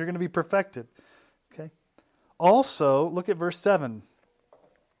Jesus, and you're going to be perfected. Okay. Also, look at verse 7.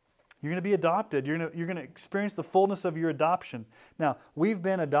 You're going to be adopted. You're going to experience the fullness of your adoption. Now, we've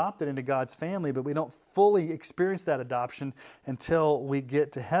been adopted into God's family, but we don't fully experience that adoption until we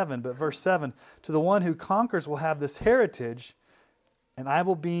get to heaven. But verse 7, to the one who conquers will have this heritage, and I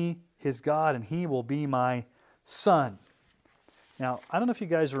will be his God, and he will be my son. Now, I don't know if you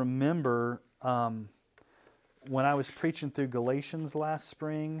guys remember when I was preaching through Galatians last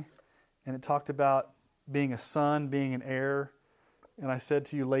spring, and it talked about being a son, being an heir. And I said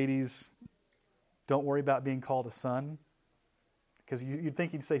to you ladies, don't worry about being called a son. Because you'd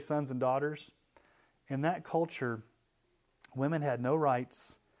think he'd say sons and daughters. In that culture, women had no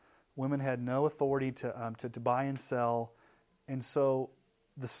rights. Women had no authority to buy and sell. And so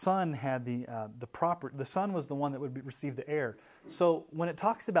the son had the son was the one that would receive the heir. So when it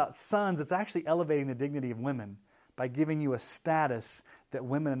talks about sons, it's actually elevating the dignity of women by giving you a status that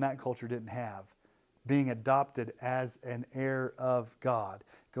women in that culture didn't have. being adopted as an heir of God.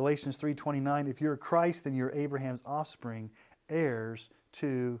 Galatians 3:29, if you're Christ, then you're Abraham's offspring, heirs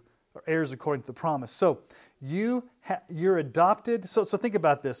according to the promise. So you're adopted. So think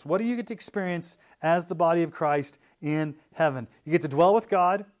about this. What do you get to experience as the body of Christ in heaven? You get to dwell with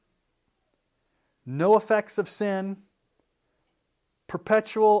God, no effects of sin,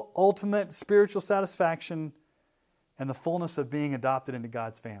 perpetual, ultimate spiritual satisfaction, and the fullness of being adopted into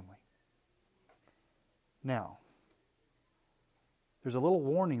God's family. Now, there's a little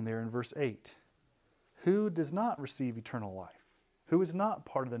warning there in verse 8. Who does not receive eternal life? Who is not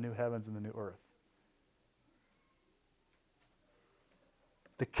part of the new heavens and the new earth?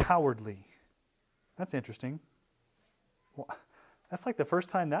 The cowardly. That's interesting. Well, that's like the first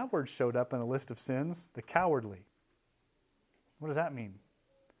time that word showed up in a list of sins. The cowardly. What does that mean?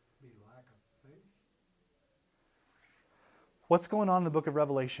 Be lack of faith. What's going on in the book of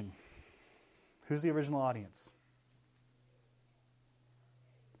Revelation? Who's the original audience?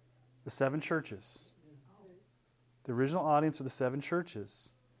 The 7 churches. The original audience are the 7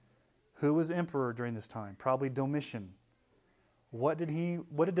 churches. Who was emperor during this time? Probably Domitian. What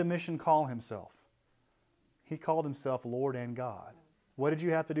did Domitian call himself? He called himself Lord and God. What did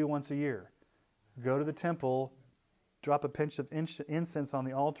you have to do once a year? Go to the temple, drop a pinch of incense on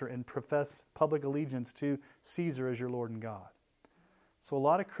the altar, and profess public allegiance to Caesar as your Lord and God. So a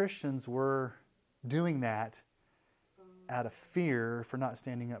lot of Christians were doing that out of fear for not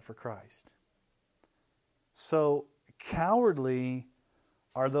standing up for Christ. So cowardly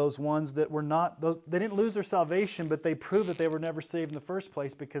are those ones that were not, they didn't lose their salvation, but they proved that they were never saved in the first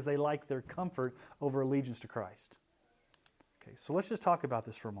place because they liked their comfort over allegiance to Christ. Okay, so let's just talk about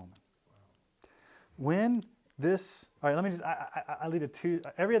this for a moment. When this, all right, let me just, I lead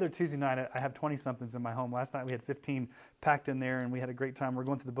every other Tuesday night I have 20-somethings in my home. Last night we had 15 packed in there and we had a great time. We're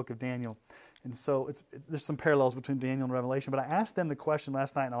going through the book of Daniel. And so there's some parallels between Daniel and Revelation. But I asked them the question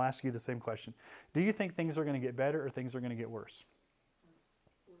last night, and I'll ask you the same question. Do you think things are going to get better or things are going to get worse?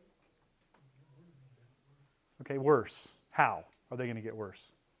 Okay, worse. How are they going to get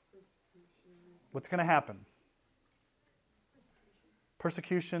worse? What's going to happen?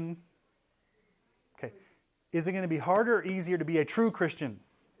 Persecution. Okay. Is it going to be harder or easier to be a true Christian?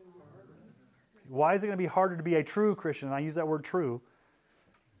 Why is it going to be harder to be a true Christian? And I use that word true.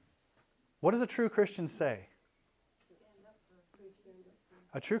 What does a true Christian say?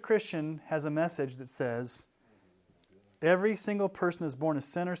 A true Christian has a message that says, every single person is born a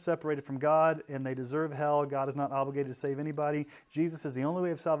sinner separated from God, and they deserve hell. God is not obligated to save anybody. Jesus is the only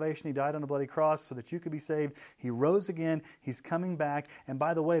way of salvation. He died on a bloody cross so that you could be saved. He rose again. He's coming back. And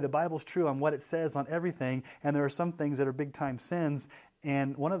by the way, the Bible's true on what it says on everything, and there are some things that are big-time sins,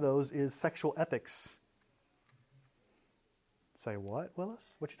 and one of those is sexual ethics. Say, what,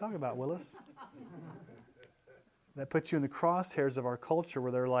 Willis? What you talking about, Willis? That puts you in the crosshairs of our culture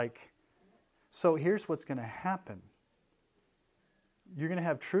where they're like, so here's what's going to happen. You're going to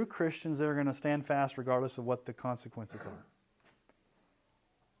have true Christians that are going to stand fast regardless of what the consequences are.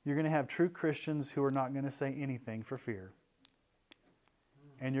 You're going to have true Christians who are not going to say anything for fear.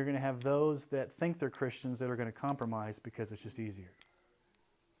 And you're going to have those that think they're Christians that are going to compromise because it's just easier.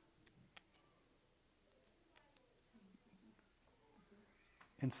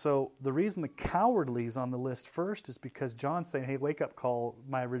 And so the reason the cowardly is on the list first is because John's saying, hey, wake up call,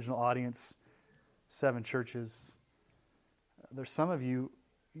 my original audience, 7 churches. There's some of your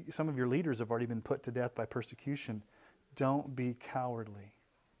leaders have already been put to death by persecution. Don't be cowardly.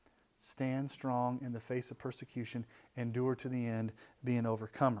 Stand strong in the face of persecution. Endure to the end. Be an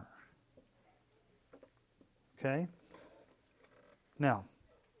overcomer. Okay? Now,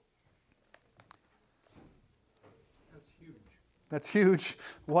 that's huge.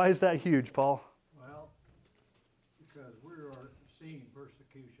 Why is that huge, Paul? Well, because we are seeing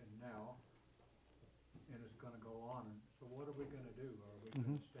persecution now, and it's going to go on. So what are we going to do? Are we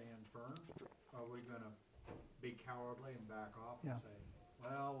going to stand firm? Are we going to be cowardly and back off and say,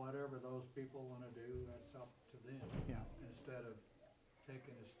 well, whatever those people want to do, that's up to them. Yeah. Instead of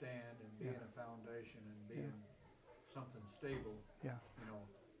taking a stand and being a foundation and being something stable. Yeah. You know,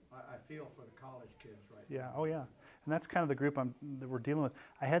 I feel for the college kids right Yeah. now. Oh, yeah. And that's kind of the group that we're dealing with.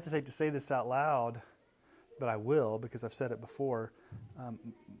 I hesitate to say this out loud, but I will because I've said it before.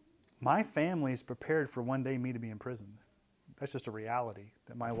 My family is prepared for one day me to be imprisoned. That's just a reality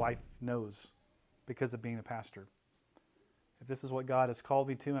that my wife knows because of being a pastor. If this is what God has called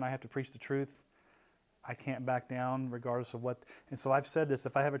me to and I have to preach the truth, I can't back down regardless of what. And so I've said this,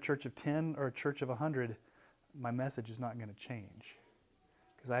 if I have a church of 10 or a church of 100, my message is not going to change.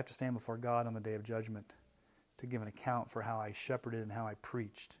 Because I have to stand before God on the day of judgment to give an account for how I shepherded and how I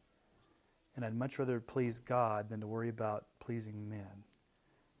preached. And I'd much rather please God than to worry about pleasing men.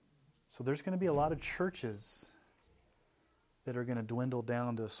 So there's going to be a lot of churches that are going to dwindle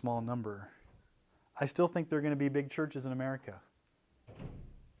down to a small number. I still think there are going to be big churches in America.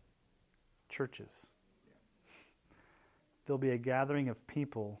 Churches. There'll be a gathering of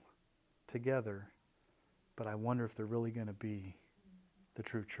people together, but I wonder if they're really going to be the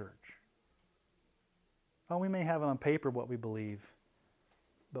true church. Oh, we may have on paper what we believe,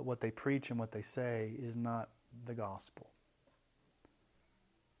 but what they preach and what they say is not the gospel.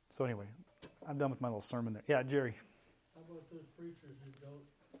 So anyway, I'm done with my little sermon there. Yeah, Jerry. How about those preachers who don't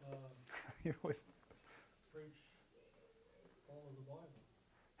You're always... preach all of the Bible?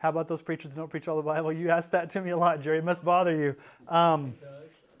 How about those preachers that don't preach all the Bible? You ask that to me a lot, Jerry. It must bother you. It does.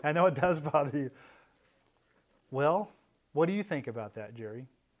 I know it does bother you. Well, what do you think about that, Jerry?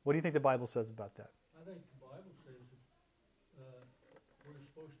 What do you think the Bible says about that? I think the Bible says that we're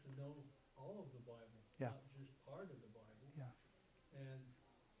supposed to know all of the Bible, Yeah. not just part of the Bible. Yeah. And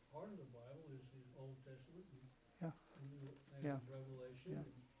part of the Bible is the Old Testament Yeah. and Yeah. Revelation Yeah.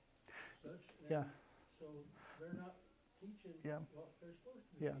 and such. And Yeah. so they're not teaching Yeah. what they're supposed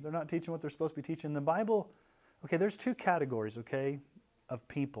to be Yeah, they're not teaching what they're supposed to be teaching. The Bible, okay, there's two categories, okay, of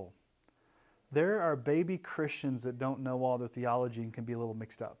people. There are baby Christians that don't know all their theology and can be a little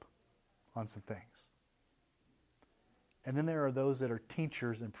mixed up on some things. And then there are those that are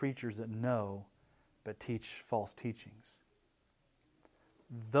teachers and preachers that know but teach false teachings.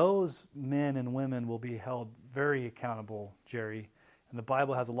 Those men and women will be held very accountable, Jerry, and the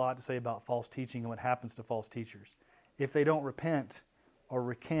Bible has a lot to say about false teaching and what happens to false teachers. If they don't repent or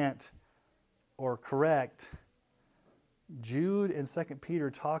recant or correct, Jude and 2 Peter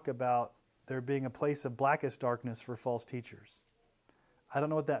talk about there being a place of blackest darkness for false teachers. I don't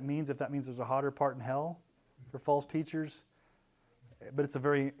know what that means, if that means there's a hotter part in hell for false teachers, but it's a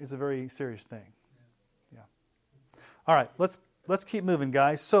very serious thing. Yeah. All right, let's keep moving,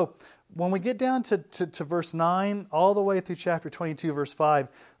 guys. So when we get down to verse 9, all the way through chapter 22, verse 5,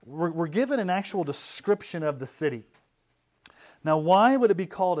 we're given an actual description of the city. Now, why would it be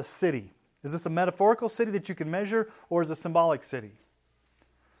called a city? Is this a metaphorical city that you can measure, or is it a symbolic city?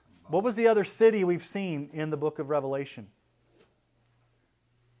 What was the other city we've seen in the book of Revelation?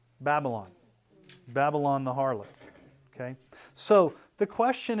 Babylon. Babylon the harlot. Okay? So, the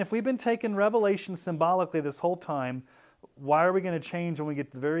question, if we've been taking Revelation symbolically this whole time, why are we going to change when we get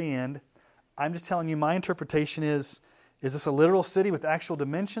to the very end? I'm just telling you, my interpretation is this a literal city with actual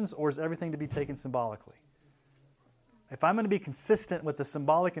dimensions, or is everything to be taken symbolically? If I'm going to be consistent with the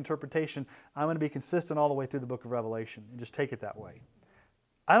symbolic interpretation, I'm going to be consistent all the way through the book of Revelation and just take it that way.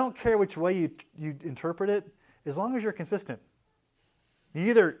 I don't care which way you interpret it, as long as you're consistent.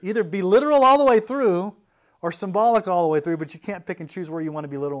 You either be literal all the way through or symbolic all the way through, but you can't pick and choose where you want to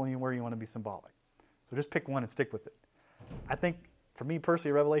be literal and where you want to be symbolic. So just pick one and stick with it. I think, for me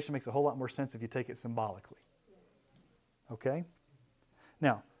personally, Revelation makes a whole lot more sense if you take it symbolically. Okay?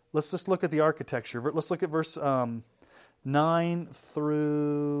 Now, let's just look at the architecture. Let's look at verse 9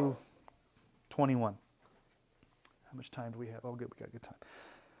 through 21. How much time do we have? Oh, good, we got good time.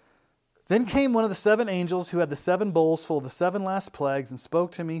 Then came one of the seven angels who had the seven bowls full of the seven last plagues and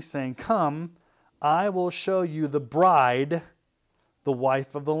spoke to me, saying, "Come, I will show you the bride, the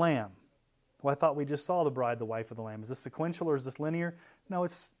wife of the Lamb." Well, I thought we just saw the bride, the wife of the Lamb. Is this sequential or is this linear? No,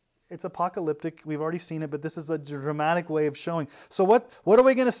 it's apocalyptic. We've already seen it, but this is a dramatic way of showing. So what are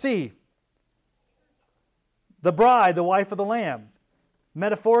we going to see? The bride, the wife of the Lamb,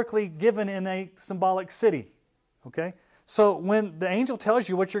 metaphorically given in a symbolic city. Okay? So when the angel tells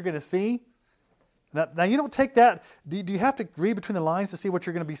you what you're going to see, now you don't take that. Do you have to read between the lines to see what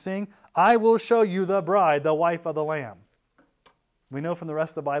you're going to be seeing? I will show you the bride, the wife of the Lamb. We know from the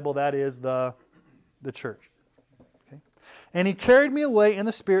rest of the Bible that is the church. Okay? And he carried me away in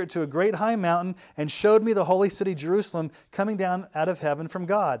the Spirit to a great high mountain and showed me the holy city Jerusalem coming down out of heaven from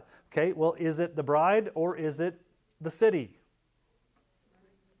God. Okay, well, is it the bride or is it the city?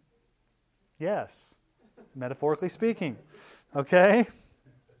 Yes, metaphorically speaking. Okay?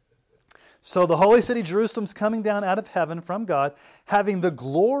 So the holy city Jerusalem's coming down out of heaven from God, having the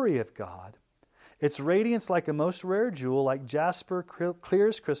glory of God. Its radiance like a most rare jewel, like jasper, clear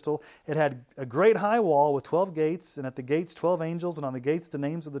as crystal. It had a great high wall with 12 gates, and at the gates 12 angels, and on the gates the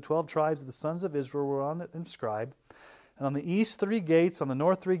names of the 12 tribes of the sons of Israel were on it inscribed. And on the east 3 gates, on the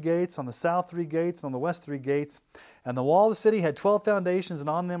north 3 gates, on the south 3 gates, and on the west 3 gates. And the wall of the city had 12 foundations, and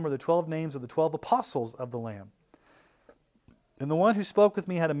on them were the 12 names of the 12 apostles of the Lamb. And the one who spoke with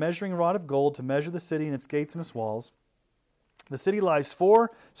me had a measuring rod of gold to measure the city and its gates and its walls. The city lies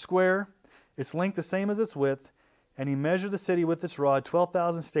 4 square, its length the same as its width. And he measured the city with its rod,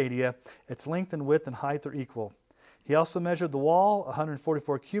 12,000 stadia. Its length and width and height are equal. He also measured the wall,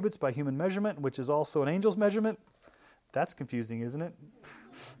 144 cubits by human measurement, which is also an angel's measurement. That's confusing, isn't it?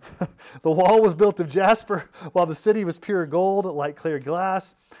 The wall was built of jasper, while the city was pure gold, like clear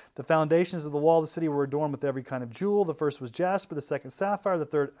glass. The foundations of the wall of the city were adorned with every kind of jewel. The first was jasper, the second sapphire, the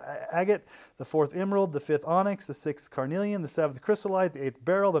third agate, the fourth emerald, the fifth onyx, the sixth carnelian, the seventh chrysolite, the eighth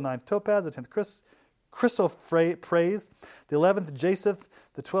beryl, the ninth topaz, the tenth chrysoprase, the 11th jacinth,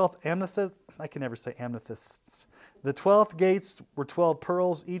 the 12th amethyst. I can never say amethysts. The 12th gates were 12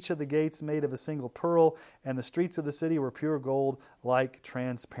 pearls, each of the gates made of a single pearl, and the streets of the city were pure gold like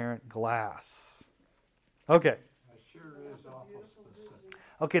transparent glass. Okay. That sure is awful specific.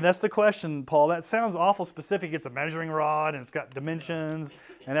 Okay, that's the question, Paul. That sounds awful specific. It's a measuring rod, and it's got dimensions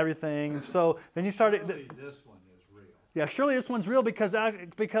and everything. So then you start... Surely this one is real. Yeah, surely this one's real because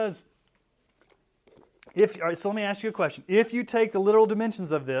if... All right, so let me ask you a question. If you take the literal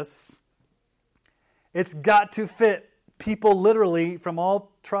dimensions of this... It's got to fit people literally from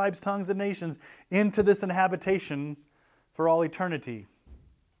all tribes, tongues, and nations into this inhabitation for all eternity.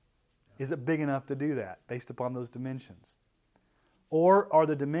 Is it big enough to do that based upon those dimensions? Or are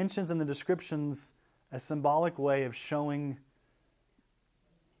the dimensions and the descriptions a symbolic way of showing...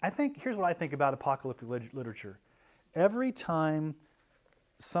 Here's what I think about apocalyptic literature. Every time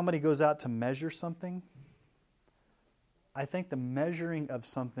somebody goes out to measure something, I think the measuring of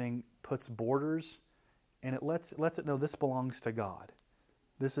something puts borders. And it lets it know this belongs to God.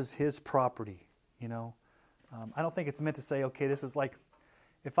 This is His property, you know. I don't think it's meant to say, okay, this is like,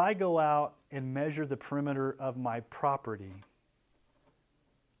 if I go out and measure the perimeter of my property,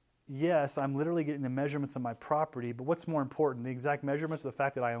 yes, I'm literally getting the measurements of my property, but what's more important, the exact measurements or the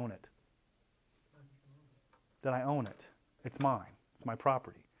fact that I own it? That I own it. It's mine. It's my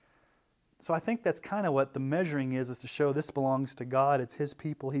property. So I think that's kind of what the measuring is to show this belongs to God. It's His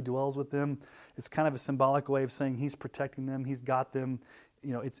people. He dwells with them. It's kind of a symbolic way of saying He's protecting them. He's got them.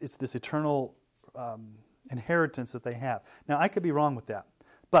 You know, it's this eternal inheritance that they have. Now, I could be wrong with that.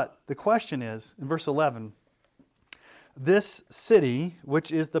 But the question is, in verse 11, this city,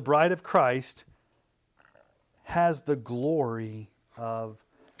 which is the bride of Christ, has the glory of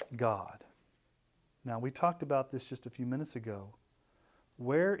God. Now, we talked about this just a few minutes ago.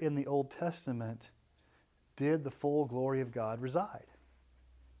 Where in the Old Testament did the full glory of God reside?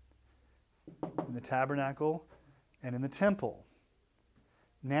 In the tabernacle and in the temple.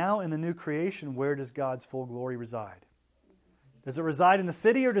 Now in the new creation, where does God's full glory reside? Does it reside in the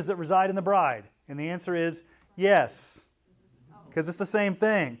city or does it reside in the bride? And the answer is yes, because it's the same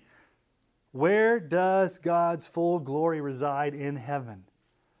thing. Where does God's full glory reside in heaven?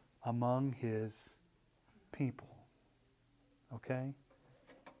 Among His people. Okay?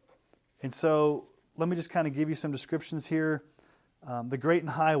 And so, let me just kind of give you some descriptions here. The great and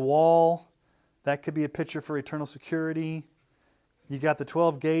high wall, that could be a picture for eternal security. You got the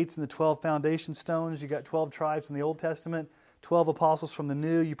 12 gates and the 12 foundation stones. You got 12 tribes in the Old Testament, 12 apostles from the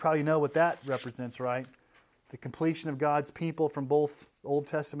New. You probably know what that represents, right? The completion of God's people from both Old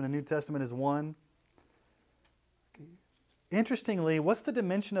Testament and New Testament is one. Interestingly, what's the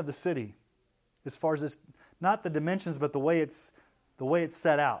dimension of the city? As far as this, not the dimensions, but the way it's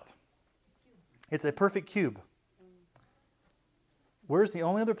set out. It's a perfect cube. Where's the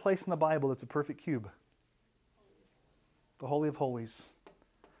only other place in the Bible that's a perfect cube? The Holy of Holies.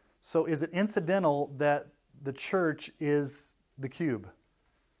 So is it incidental that the church is the cube?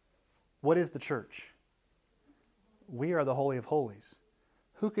 What is the church? We are the Holy of Holies.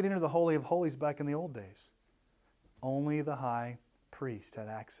 Who could enter the Holy of Holies back in the old days? Only the high priest had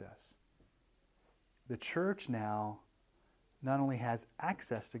access. The church now not only has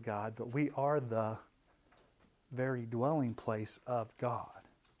access to God, but we are the very dwelling place of God.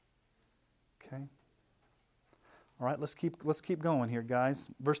 Okay? All right, let's keep going here,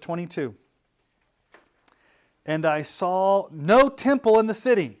 guys. Verse 22. And I saw no temple in the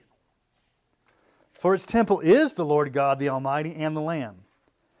city, for its temple is the Lord God, the Almighty, and the Lamb.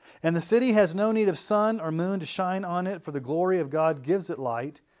 And the city has no need of sun or moon to shine on it, for the glory of God gives it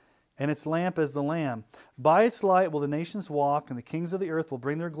light, and its lamp is the Lamb. By its light will the nations walk, and the kings of the earth will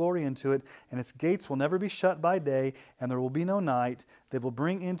bring their glory into it, and its gates will never be shut by day, and there will be no night. They will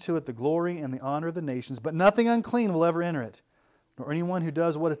bring into it the glory and the honor of the nations, but nothing unclean will ever enter it, nor anyone who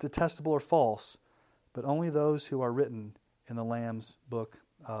does what is detestable or false, but only those who are written in the Lamb's book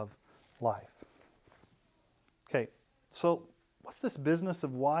of life. Okay, so what's this business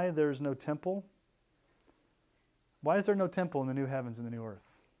of why there's no temple? Why is there no temple in the new heavens and the new earth?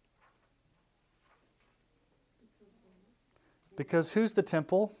 Because who's the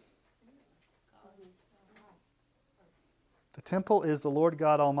temple? The temple is the Lord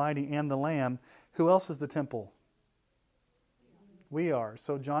God Almighty and the Lamb. Who else is the temple? We are.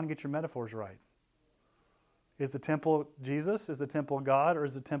 So John, get your metaphors right. Is the temple Jesus? Is the temple God? Or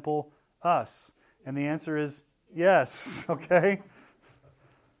is the temple us? And the answer is yes. Okay?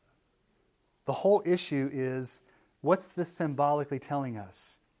 The whole issue is, what's this symbolically telling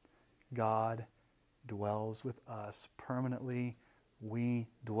us? God dwells with us permanently. We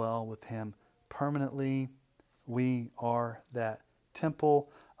dwell with Him permanently. We are that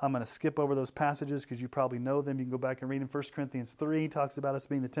temple. I'm going to skip over those passages because you probably know them. You can go back and read them. 1 Corinthians 3 talks about us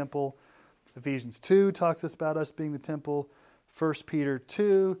being the temple. Ephesians 2 talks about us being the temple. 1 Peter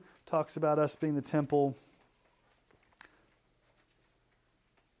 2 talks about us being the temple.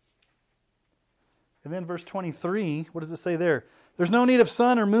 And then verse 23, what does it say there? There's no need of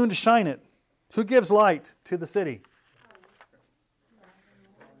sun or moon to shine it. Who gives light to the city?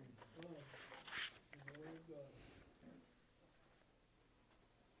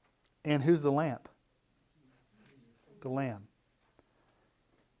 And who's the lamp? The Lamb.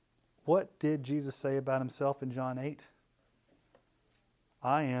 What did Jesus say about Himself in John 8?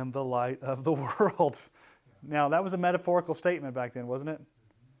 I am the light of the world. Now, that was a metaphorical statement back then, wasn't it?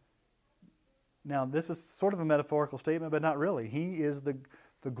 Now, this is sort of a metaphorical statement, but not really. He is the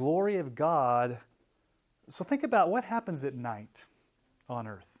glory of God. So think about what happens at night on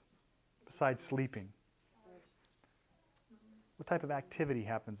earth besides sleeping. What type of activity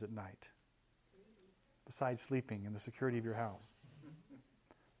happens at night besides sleeping and the security of your house?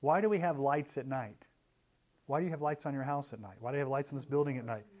 Why do we have lights at night? Why do you have lights on your house at night? Why do you have lights in this building at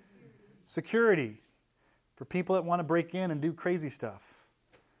night? Security for people that want to break in and do crazy stuff.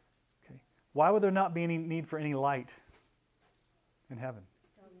 Why would there not be any need for any light in heaven?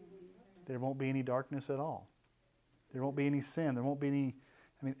 There won't be any darkness at all. There won't be any sin. There won't be any,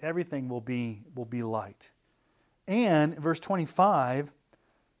 everything will be light. And verse 25,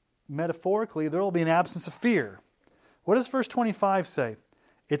 metaphorically, there will be an absence of fear. What does verse 25 say?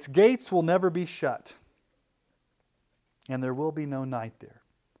 Its gates will never be shut, and there will be no night there.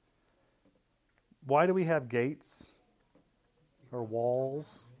 Why do we have gates or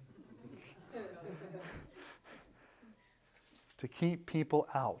walls? To keep people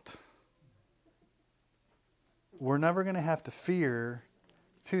out. We're never going to have to fear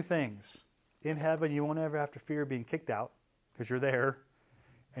two things. In heaven, you won't ever have to fear being kicked out because you're there,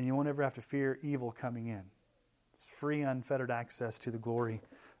 and you won't ever have to fear evil coming in. It's free, unfettered access to the glory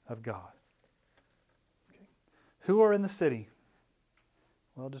of God. Okay. Who are in the city?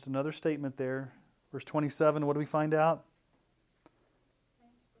 Well, just another statement there. Verse 27, what do we find out?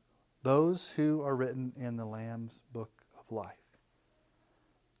 Those who are written in the Lamb's book of life.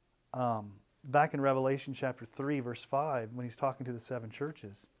 Back in Revelation chapter 3, verse 5, when he's talking to the seven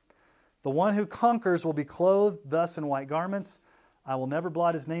churches, the one who conquers will be clothed thus in white garments. I will never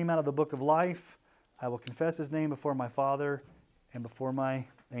blot his name out of the book of life. I will confess his name before my Father and before my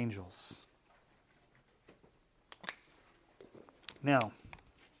angels. Now,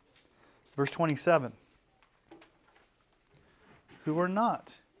 verse 27. Who are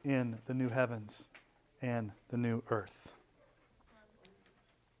not in the new heavens and the new earth.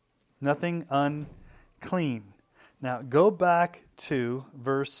 Nothing unclean. Now, go back to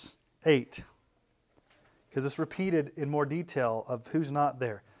verse 8, because it's repeated in more detail of who's not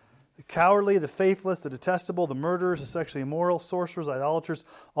there. The cowardly, the faithless, the detestable, the murderers, the sexually immoral, sorcerers, idolaters,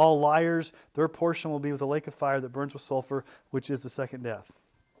 all liars, their portion will be with the lake of fire that burns with sulfur, which is the second death.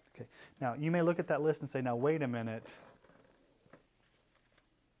 Okay. Now, you may look at that list and say, now, wait a minute.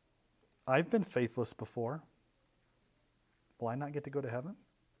 I've been faithless before. Will I not get to go to heaven?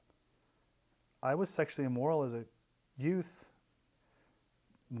 I was sexually immoral as a youth.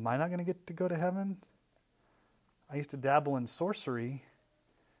 Am I not going to get to go to heaven? I used to dabble in sorcery.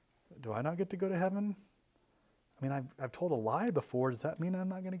 Do I not get to go to heaven? I've told a lie before. Does that mean I'm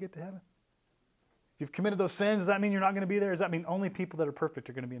not going to get to heaven? If you've committed those sins, does that mean you're not going to be there? Does that mean only people that are perfect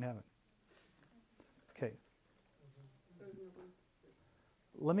are going to be in heaven? Okay.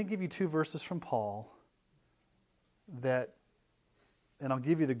 Let me give you two verses from Paul that, and I'll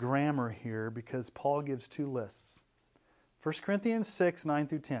give you the grammar here because Paul gives two lists. 1 Corinthians 6, 9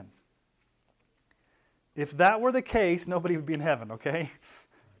 through 10. If that were the case, nobody would be in heaven, okay?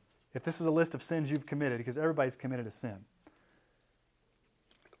 If this is a list of sins you've committed, because everybody's committed a sin.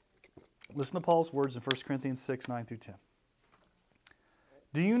 Listen to Paul's words in 1 Corinthians 6, 9 through 10.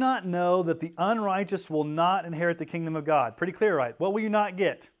 Do you not know that the unrighteous will not inherit the kingdom of God? Pretty clear, right? What will you not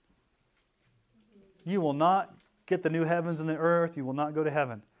get? You will not get the new heavens and the earth. You will not go to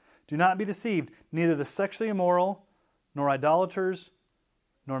heaven. Do not be deceived. Neither the sexually immoral, nor idolaters,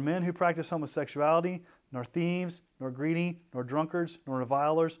 nor men who practice homosexuality, nor thieves, nor greedy, nor drunkards, nor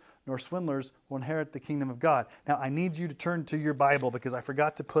revilers, nor swindlers will inherit the kingdom of God. Now, I need you to turn to your Bible because I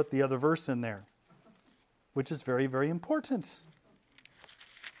forgot to put the other verse in there, which is very, very important.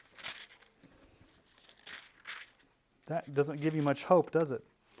 That doesn't give you much hope, does it?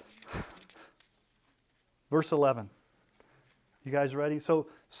 Verse 11. You guys ready? So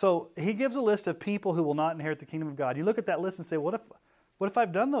he gives a list of people who will not inherit the kingdom of God. You look at that list and say, what if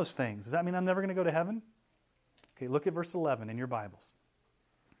I've done those things? Does that mean I'm never going to go to heaven? Okay, look at verse 11 in your Bibles.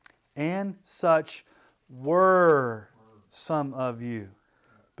 And such were some of you.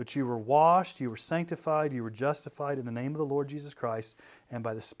 But you were washed, you were sanctified, you were justified in the name of the Lord Jesus Christ and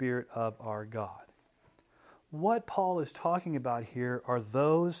by the Spirit of our God. What Paul is talking about here are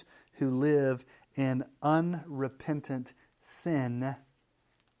those who live in unrepentant sin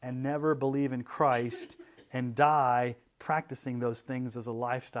and never believe in Christ and die practicing those things as a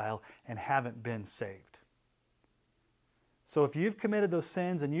lifestyle and haven't been saved. So if you've committed those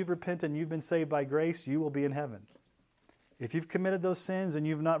sins and you've repented and you've been saved by grace, you will be in heaven. If you've committed those sins and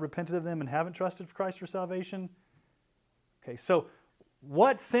you've not repented of them and haven't trusted Christ for salvation, okay, so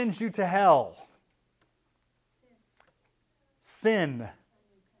what sends you to hell? Sin.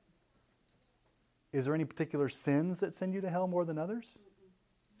 Is there any particular sins that send you to hell more than others?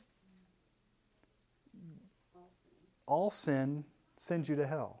 All sin sends you to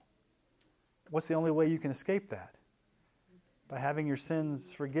hell. What's the only way you can escape that? By having your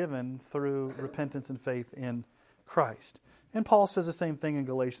sins forgiven through repentance and faith in Christ. And Paul says the same thing in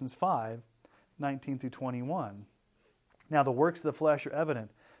Galatians 5, 19 through 21. Now the works of the flesh are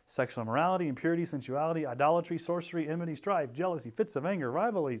evident: sexual immorality, impurity, sensuality, idolatry, sorcery, enmity, strife, jealousy, fits of anger,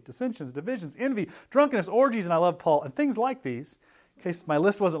 rivalries, dissensions, divisions, envy, drunkenness, orgies, and I love Paul, and things like these. In case my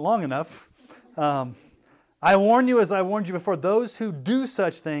list wasn't long enough. I warn you, as I warned you before, those who do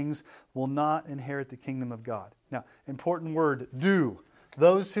such things will not inherit the kingdom of God. Now, important word, do.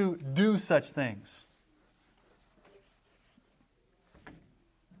 Those who do such things.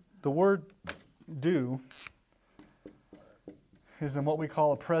 The word do is in what we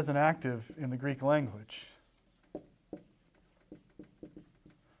call a present active in the Greek language. A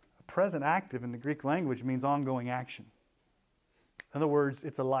present active in the Greek language means ongoing action. In other words,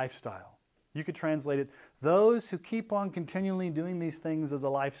 it's a lifestyle. You could translate it, those who keep on continually doing these things as a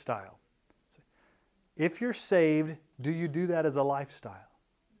lifestyle. If you're saved, do you do that as a lifestyle?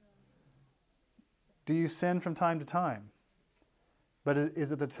 Do you sin from time to time? But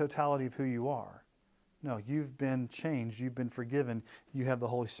is it the totality of who you are? No, you've been changed. You've been forgiven. You have the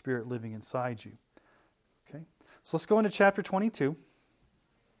Holy Spirit living inside you. Okay, so let's go into chapter 22.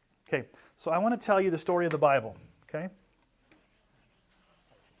 Okay, so I want to tell you the story of the Bible. Okay?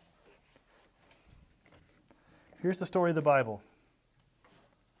 Here's the story of the Bible.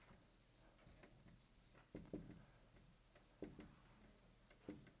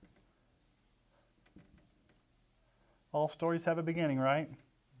 All stories have a beginning, right?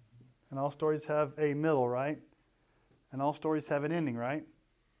 And all stories have a middle, right? And all stories have an ending, right?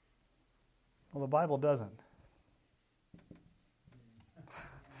 Well, the Bible doesn't.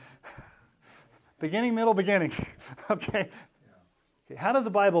 Beginning, middle, beginning. Okay. How does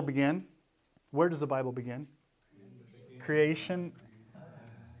the Bible begin? Where does the Bible begin? Creation.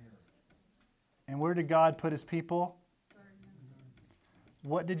 And where did God put His people?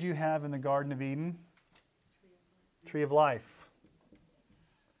 What did you have in the Garden of Eden? Tree of life.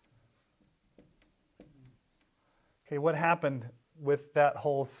 Okay, what happened with that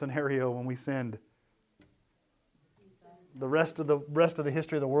whole scenario when we sinned? The rest of the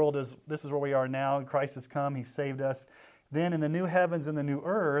history of the world is, this is where we are now. Christ has come. He saved us. Then in the new heavens and the new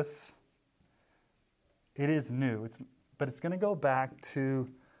earth, it is new. But it's going to go back to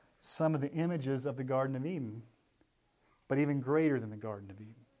some of the images of the Garden of Eden, but even greater than the Garden of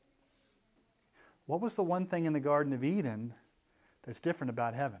Eden. What was the one thing in the Garden of Eden that's different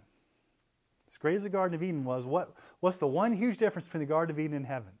about heaven? As great as the Garden of Eden was, what's the one huge difference between the Garden of Eden and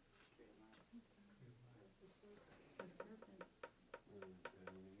heaven?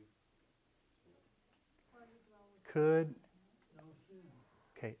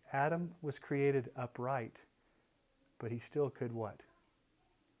 Okay, Adam was created upright, but he still could what?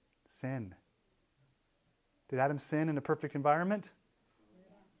 Sin. Did Adam sin in a perfect environment?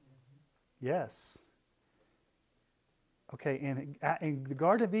 Yes. Okay, in the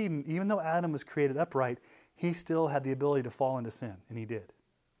Garden of Eden, even though Adam was created upright, he still had the ability to fall into sin, and he did.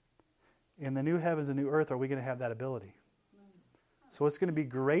 In the new heavens and new earth, are we going to have that ability? So it's going to be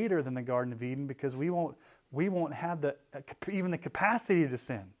greater than the Garden of Eden because we won't have even the capacity to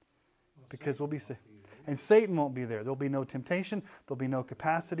sin because we'll be saved. And Satan won't be there. There'll be no temptation. There'll be no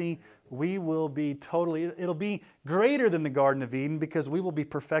capacity. We will be totally, it'll be greater than the Garden of Eden because we will be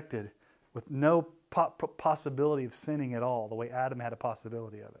perfected with no possibility of sinning at all, the way Adam had a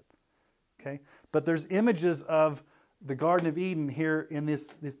possibility of it. Okay? But there's images of the Garden of Eden here in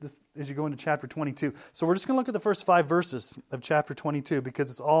this as you go into chapter 22. So we're just going to look at the first 5 verses of chapter 22 because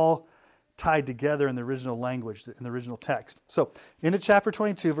it's all tied together in the original language, in the original text. So, into chapter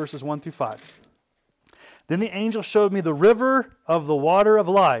 22, verses 1 through 5. Then the angel showed me the river of the water of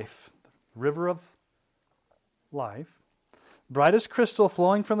life. River of life. Bright as crystal,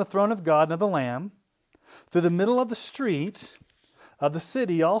 flowing from the throne of God and of the Lamb. Through the middle of the street of the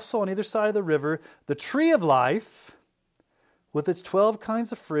city, also on either side of the river, the tree of life, with its 12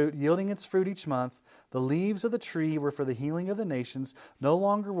 kinds of fruit, yielding its fruit each month. The leaves of the tree were for the healing of the nations. No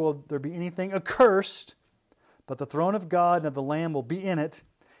longer will there be anything accursed, but the throne of God and of the Lamb will be in it,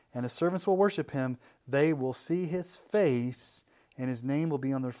 and his servants will worship him. They will see his face, and his name will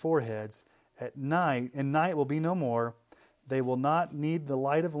be on their foreheads. At night, and night will be no more. They will not need the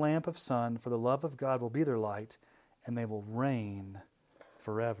light of lamp of sun, for the love of God will be their light, and they will reign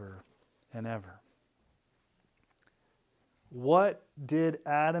forever and ever. What did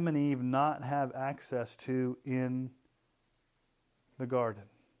Adam and Eve not have access to in the garden?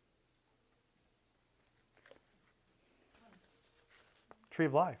 Tree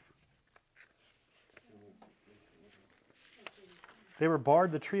of life. They were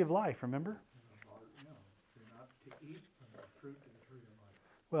barred the tree of life, remember?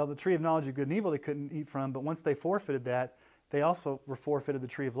 Well, the tree of knowledge of good and evil they couldn't eat from, but once they forfeited that, they also were forfeited the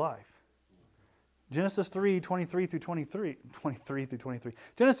tree of life. Genesis 3, 23 through 23.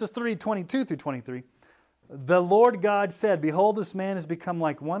 Genesis 3, 22 through 23. The Lord God said, Behold, this man has become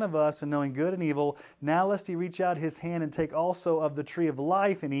like one of us in knowing good and evil. Now lest he reach out his hand and take also of the tree of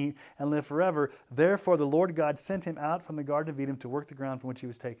life and eat and live forever. Therefore the Lord God sent him out from the Garden of Eden to work the ground from which he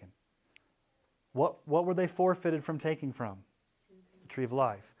was taken. What were they forfeited from taking from? The tree of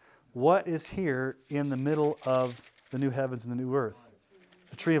life. What is here in the middle of the new heavens and the new earth?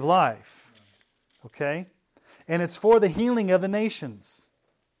 The tree of life. Okay? And it's for the healing of the nations.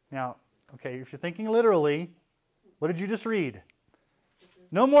 Now, okay, if you're thinking literally, what did you just read?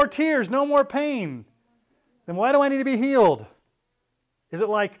 No more tears, no more pain. Then why do I need to be healed? Is it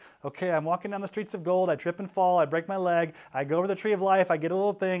like, okay, I'm walking down the streets of gold, I trip and fall, I break my leg, I go over the tree of life, I get a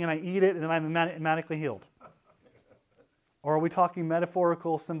little thing, and I eat it, and then I'm magically healed? Or are we talking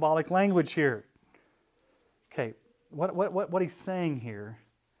metaphorical, symbolic language here? Okay, what he's saying here,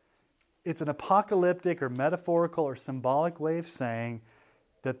 it's an apocalyptic or metaphorical or symbolic way of saying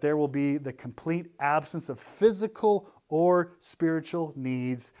that there will be the complete absence of physical or spiritual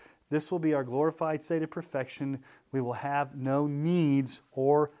needs. This will be our glorified state of perfection. We will have no needs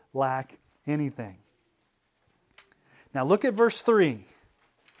or lack anything. Now look at verse 3.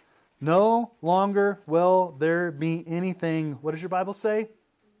 No longer will there be anything, what does your Bible say?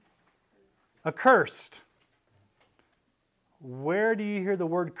 Accursed. Where do you hear the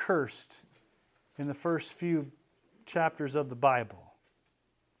word cursed in the first few chapters of the Bible?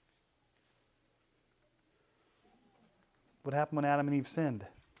 What happened when Adam and Eve sinned?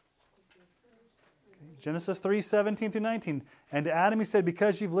 Okay. Genesis 3, 17 through 19. And to Adam he said,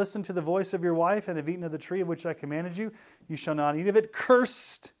 Because you've listened to the voice of your wife and have eaten of the tree of which I commanded you, you shall not eat of it.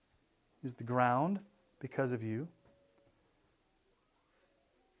 Cursed is the ground because of you.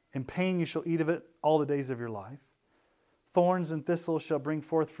 In pain you shall eat of it all the days of your life. Thorns and thistles shall bring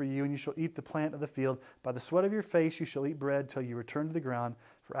forth for you, and you shall eat the plant of the field. By the sweat of your face you shall eat bread till you return to the ground,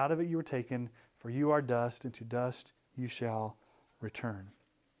 for out of it you were taken, for you are dust, and to dust you shall return.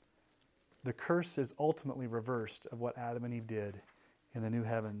 The curse is ultimately reversed of what Adam and Eve did in the new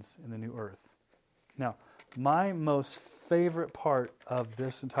heavens and the new earth. Now, my most favorite part of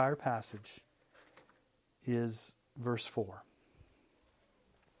this entire passage is verse 4.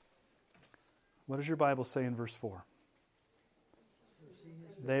 What does your Bible say in verse 4?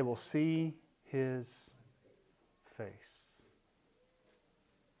 They will see his face.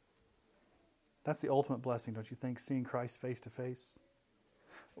 That's the ultimate blessing, don't you think? Seeing Christ face to face.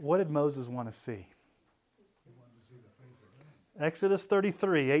 What did Moses want to see? Exodus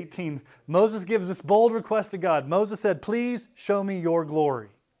 33, 18. Moses gives this bold request to God. Moses said, Please show me your glory.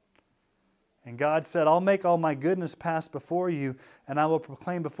 And God said, I'll make all my goodness pass before you, and I will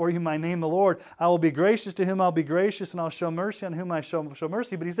proclaim before you my name, the Lord. I will be gracious to whom I'll be gracious, and I'll show mercy on whom I show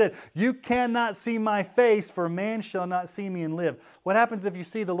mercy. But he said, you cannot see my face, for man shall not see me and live. What happens if you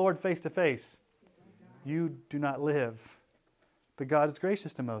see the Lord face to face? You do not live. But God is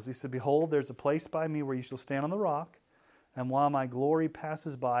gracious to Moses. He said, Behold, there's a place by me where you shall stand on the rock, and while my glory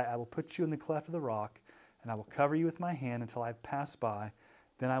passes by, I will put you in the cleft of the rock, and I will cover you with my hand until I have passed by.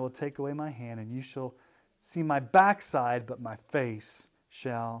 Then I will take away my hand, and you shall see my backside, but my face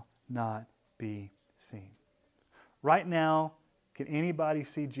shall not be seen. Right now, can anybody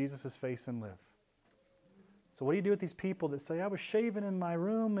see Jesus' face and live? So what do you do with these people that say, I was shaving in my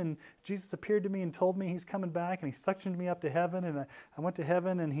room and Jesus appeared to me and told me he's coming back and he suctioned me up to heaven and I went to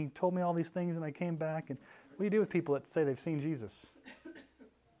heaven and he told me all these things and I came back. And what do you do with people that say they've seen Jesus?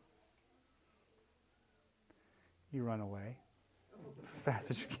 You run away as fast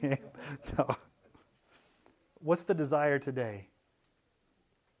as you can. No. What's the desire today?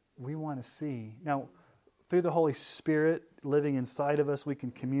 We want to see. Now, through the Holy Spirit living inside of us, we can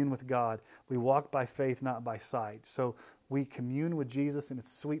commune with God. We walk by faith, not by sight. So we commune with Jesus in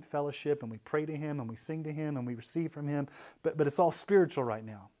its sweet fellowship, and we pray to Him, and we sing to Him, and we receive from Him. But it's all spiritual right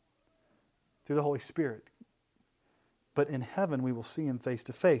now, through the Holy Spirit. But in heaven, we will see Him face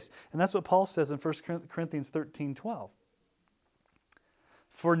to face. And that's what Paul says in 1 Corinthians 13:12.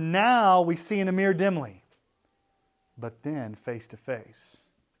 For now we see in a mirror dimly, but then face to face.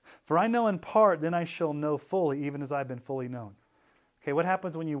 For I know in part, then I shall know fully, even as I've been fully known. Okay, what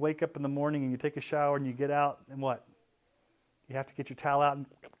happens when you wake up in the morning and you take a shower and you get out and what? You have to get your towel out and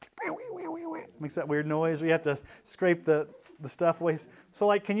makes that weird noise. Or you have to scrape the stuff away. So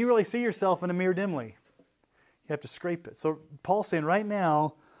like, can you really see yourself in a mirror dimly? You have to scrape it. So Paul's saying right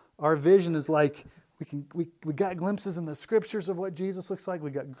now, our vision is like, we got glimpses in the scriptures of what Jesus looks like. We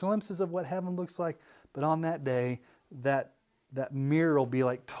got glimpses of what heaven looks like. But on that day, that mirror will be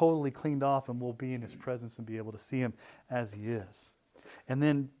like totally cleaned off and we'll be in His presence and be able to see Him as He is. And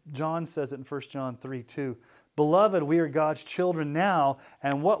then John says it in 1 John 3:2. Beloved, we are God's children now,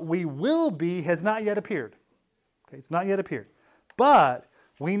 and what we will be has not yet appeared. Okay, it's not yet appeared. But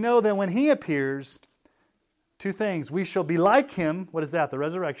we know that when He appears, two things. We shall be like Him. What is that? The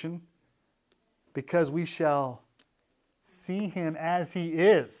resurrection. Because we shall see Him as He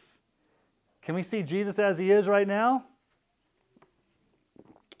is. Can we see Jesus as He is right now?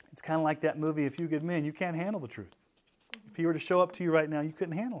 It's kind of like that movie, A Few Good Men. You can't handle the truth. If He were to show up to you right now, you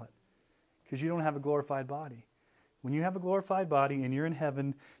couldn't handle it because you don't have a glorified body. When you have a glorified body and you're in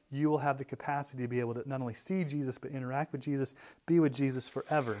heaven, you will have the capacity to be able to not only see Jesus, but interact with Jesus, be with Jesus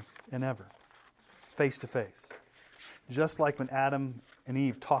forever and ever, face to face. Just like when Adam and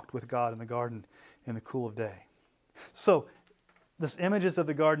Eve talked with God in the garden in the cool of day. So, this images of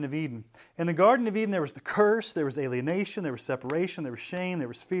the Garden of Eden. In the Garden of Eden, there was the curse, there was alienation, there was separation, there was shame, there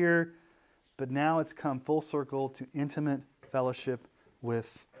was fear. But now it's come full circle to intimate fellowship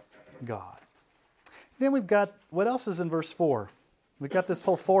with God. Then we've got, what else is in verse 4? We've got this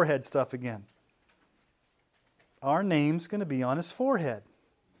whole forehead stuff again. Our name's going to be on His forehead.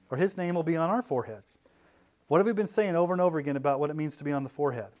 Or His name will be on our foreheads. What have we been saying over and over again about what it means to be on the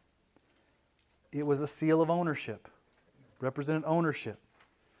forehead? It was a seal of ownership. Represented ownership.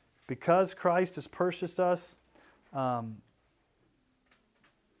 Because Christ has purchased us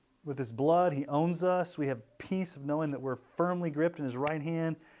with His blood, He owns us. We have peace of knowing that we're firmly gripped in His right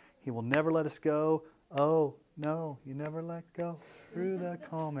hand. He will never let us go. Oh, no, you never let go through the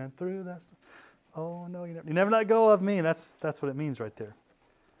calm and through that stuff. Oh, no, you never let go of me. That's what it means right there.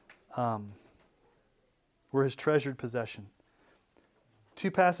 We're His treasured possession.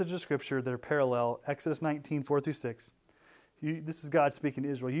 Two passages of Scripture that are parallel. Exodus 19:4-6. This is God speaking to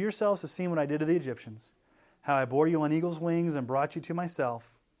Israel. You yourselves have seen what I did to the Egyptians, how I bore you on eagle's wings and brought you to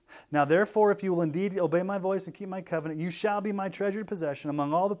myself. Now therefore, if you will indeed obey my voice and keep my covenant, you shall be my treasured possession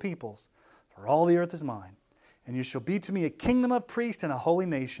among all the peoples, for all the earth is mine. And you shall be to me a kingdom of priests and a holy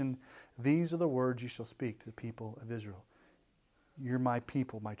nation. These are the words you shall speak to the people of Israel. You're my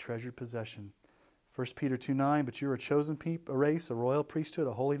people, my treasured possession. 1 Peter 2:9, but you are a chosen a race, a royal priesthood,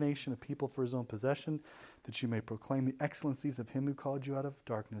 a holy nation, a people for His own possession, that you may proclaim the excellencies of Him who called you out of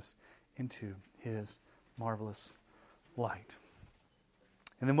darkness into His marvelous light.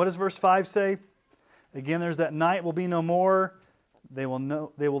 And then what does verse 5 say? Again, there's that night will be no more. There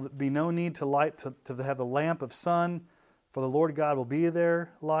will be no need to light to have the lamp of sun, for the Lord God will be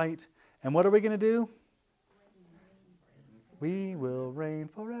their light. And what are we going to do? We will reign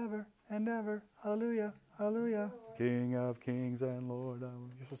forever and ever. Hallelujah, hallelujah. King of kings and Lord.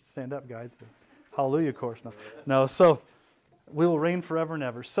 You're supposed to stand up, guys. The hallelujah chorus. No, so we will reign forever and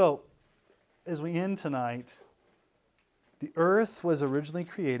ever. So, as we end tonight, the earth was originally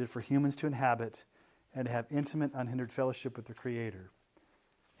created for humans to inhabit and to have intimate, unhindered fellowship with the Creator.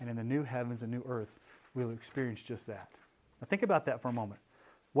 And in the new heavens and new earth, we'll experience just that. Now think about that for a moment.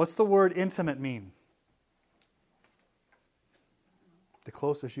 What's the word intimate mean? The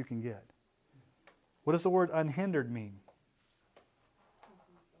closest you can get. What does the word unhindered mean?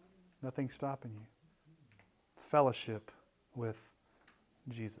 Nothing stopping you. fellowship with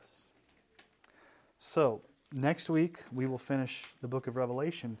Jesus. So, next week we will finish the book of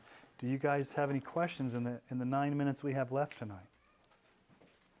Revelation. Do you guys have any questions in the 9 minutes we have left tonight?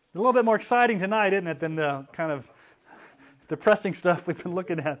 A little bit more exciting tonight, isn't it, than the kind of depressing stuff we've been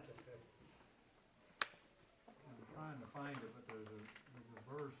looking at. I'm trying to find it, but there's a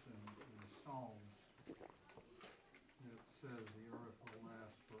verse in Psalms that says the earth will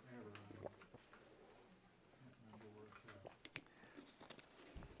last forever. I can't remember where it's at.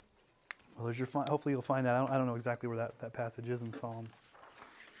 Well, there's your hopefully you'll find that. I don't know exactly where that passage is in Psalm.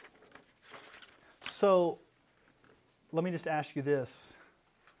 So, let me just ask you this.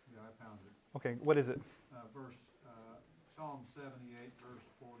 Yeah, I found it. Okay, what is it? Psalm 78, verse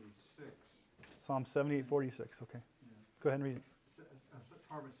 46. Psalm 78, 46. Okay. Yeah. Go ahead and read it.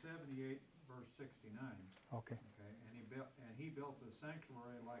 Pardon me, 78, verse 69. Okay. Okay, and he built a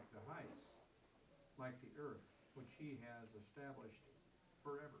sanctuary like the heights, like the earth, which he has established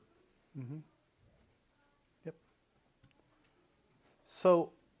forever. Mm-hmm. Yep.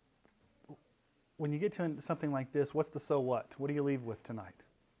 So, when you get to something like this, what's the so what? What do you leave with tonight?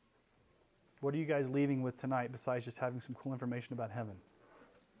 What are you guys leaving with tonight besides just having some cool information about heaven?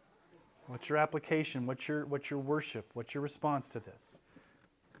 What's your application? What's your worship? What's your response to this?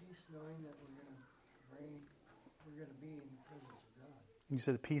 Peace, knowing that we're going to be in the presence of God. You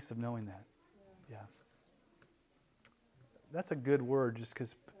said the peace of knowing that. Yeah. That's a good word, just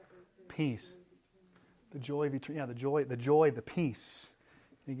because peace, the joy of eternity. Yeah, the joy, the peace.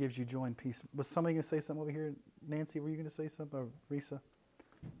 It gives you joy and peace. Was somebody going to say something over here? Nancy, were you going to say something? Or Risa?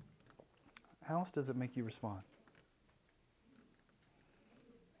 How else does it make you respond?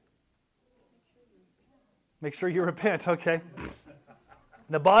 Make sure you repent, okay?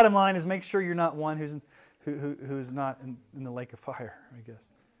 The bottom line is make sure you're not one who's not in the lake of fire, I guess.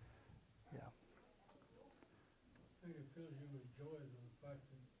 Yeah. I think it fills you with joy, the fact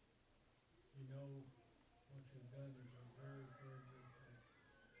that you know what you've done is a very, very good thing.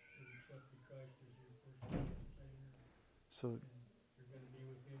 You've accepted Christ as your personal Savior, So, and you're going to be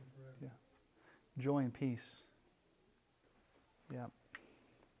with Him forever. yeah. Joy and peace. Yeah.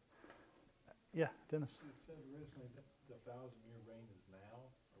 Yeah, Dennis. It said originally that the 1,000-year reign is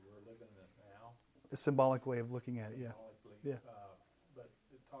now, or we're living in it now. A symbolic way of looking at it, yeah. Symbolically. Yeah. But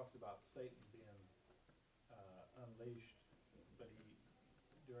it talks about Satan being unleashed, but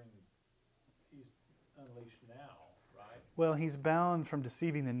he's unleashed now, right? Well, he's bound from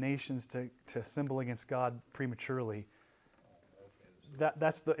deceiving the nations to assemble against God prematurely.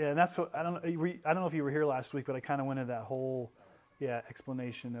 That's what I don't know if you were here last week, but I kind of went into that whole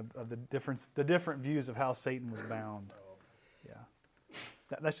explanation of the different views of how Satan was bound. Yeah,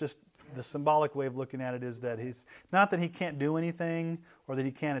 that's just the symbolic way of looking at it, is that he's not that he can't do anything or that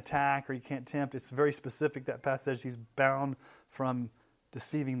he can't attack or he can't tempt. It's very specific, that passage. He's bound from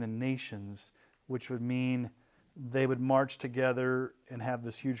deceiving the nations, which would mean they would march together and have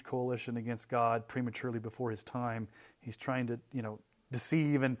this huge coalition against God prematurely before his time. He's trying to,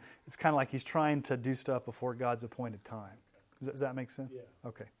 deceive, and it's kind of like he's trying to do stuff before God's appointed time. Does that make sense? Yeah.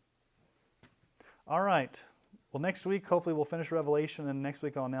 Okay. All right. Well, next week, hopefully we'll finish Revelation, and next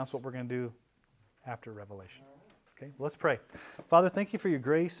week I'll announce what we're going to do after Revelation. Okay, well, let's pray. Father, thank you for your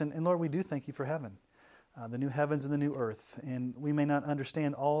grace, and Lord, we do thank you for heaven, the new heavens and the new earth. And we may not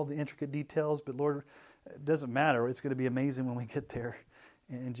understand all the intricate details, but Lord, it doesn't matter. It's going to be amazing when we get there.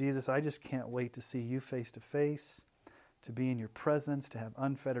 And Jesus, I just can't wait to see you face to face, to be in your presence, to have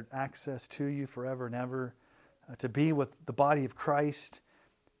unfettered access to you forever and ever, to be with the body of Christ,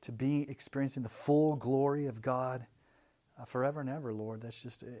 to be experiencing the full glory of God forever and ever, Lord. That's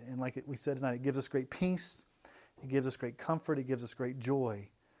just, and like we said tonight, it gives us great peace, it gives us great comfort, it gives us great joy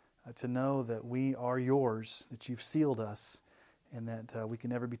to know that we are yours, that you've sealed us, and that we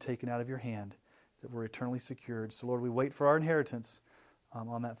can never be taken out of your hand, that we're eternally secured. So, Lord, we wait for our inheritance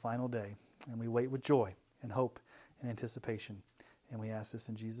on that final day, and we wait with joy and hope and anticipation. And we ask this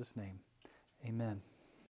in Jesus' name. Amen.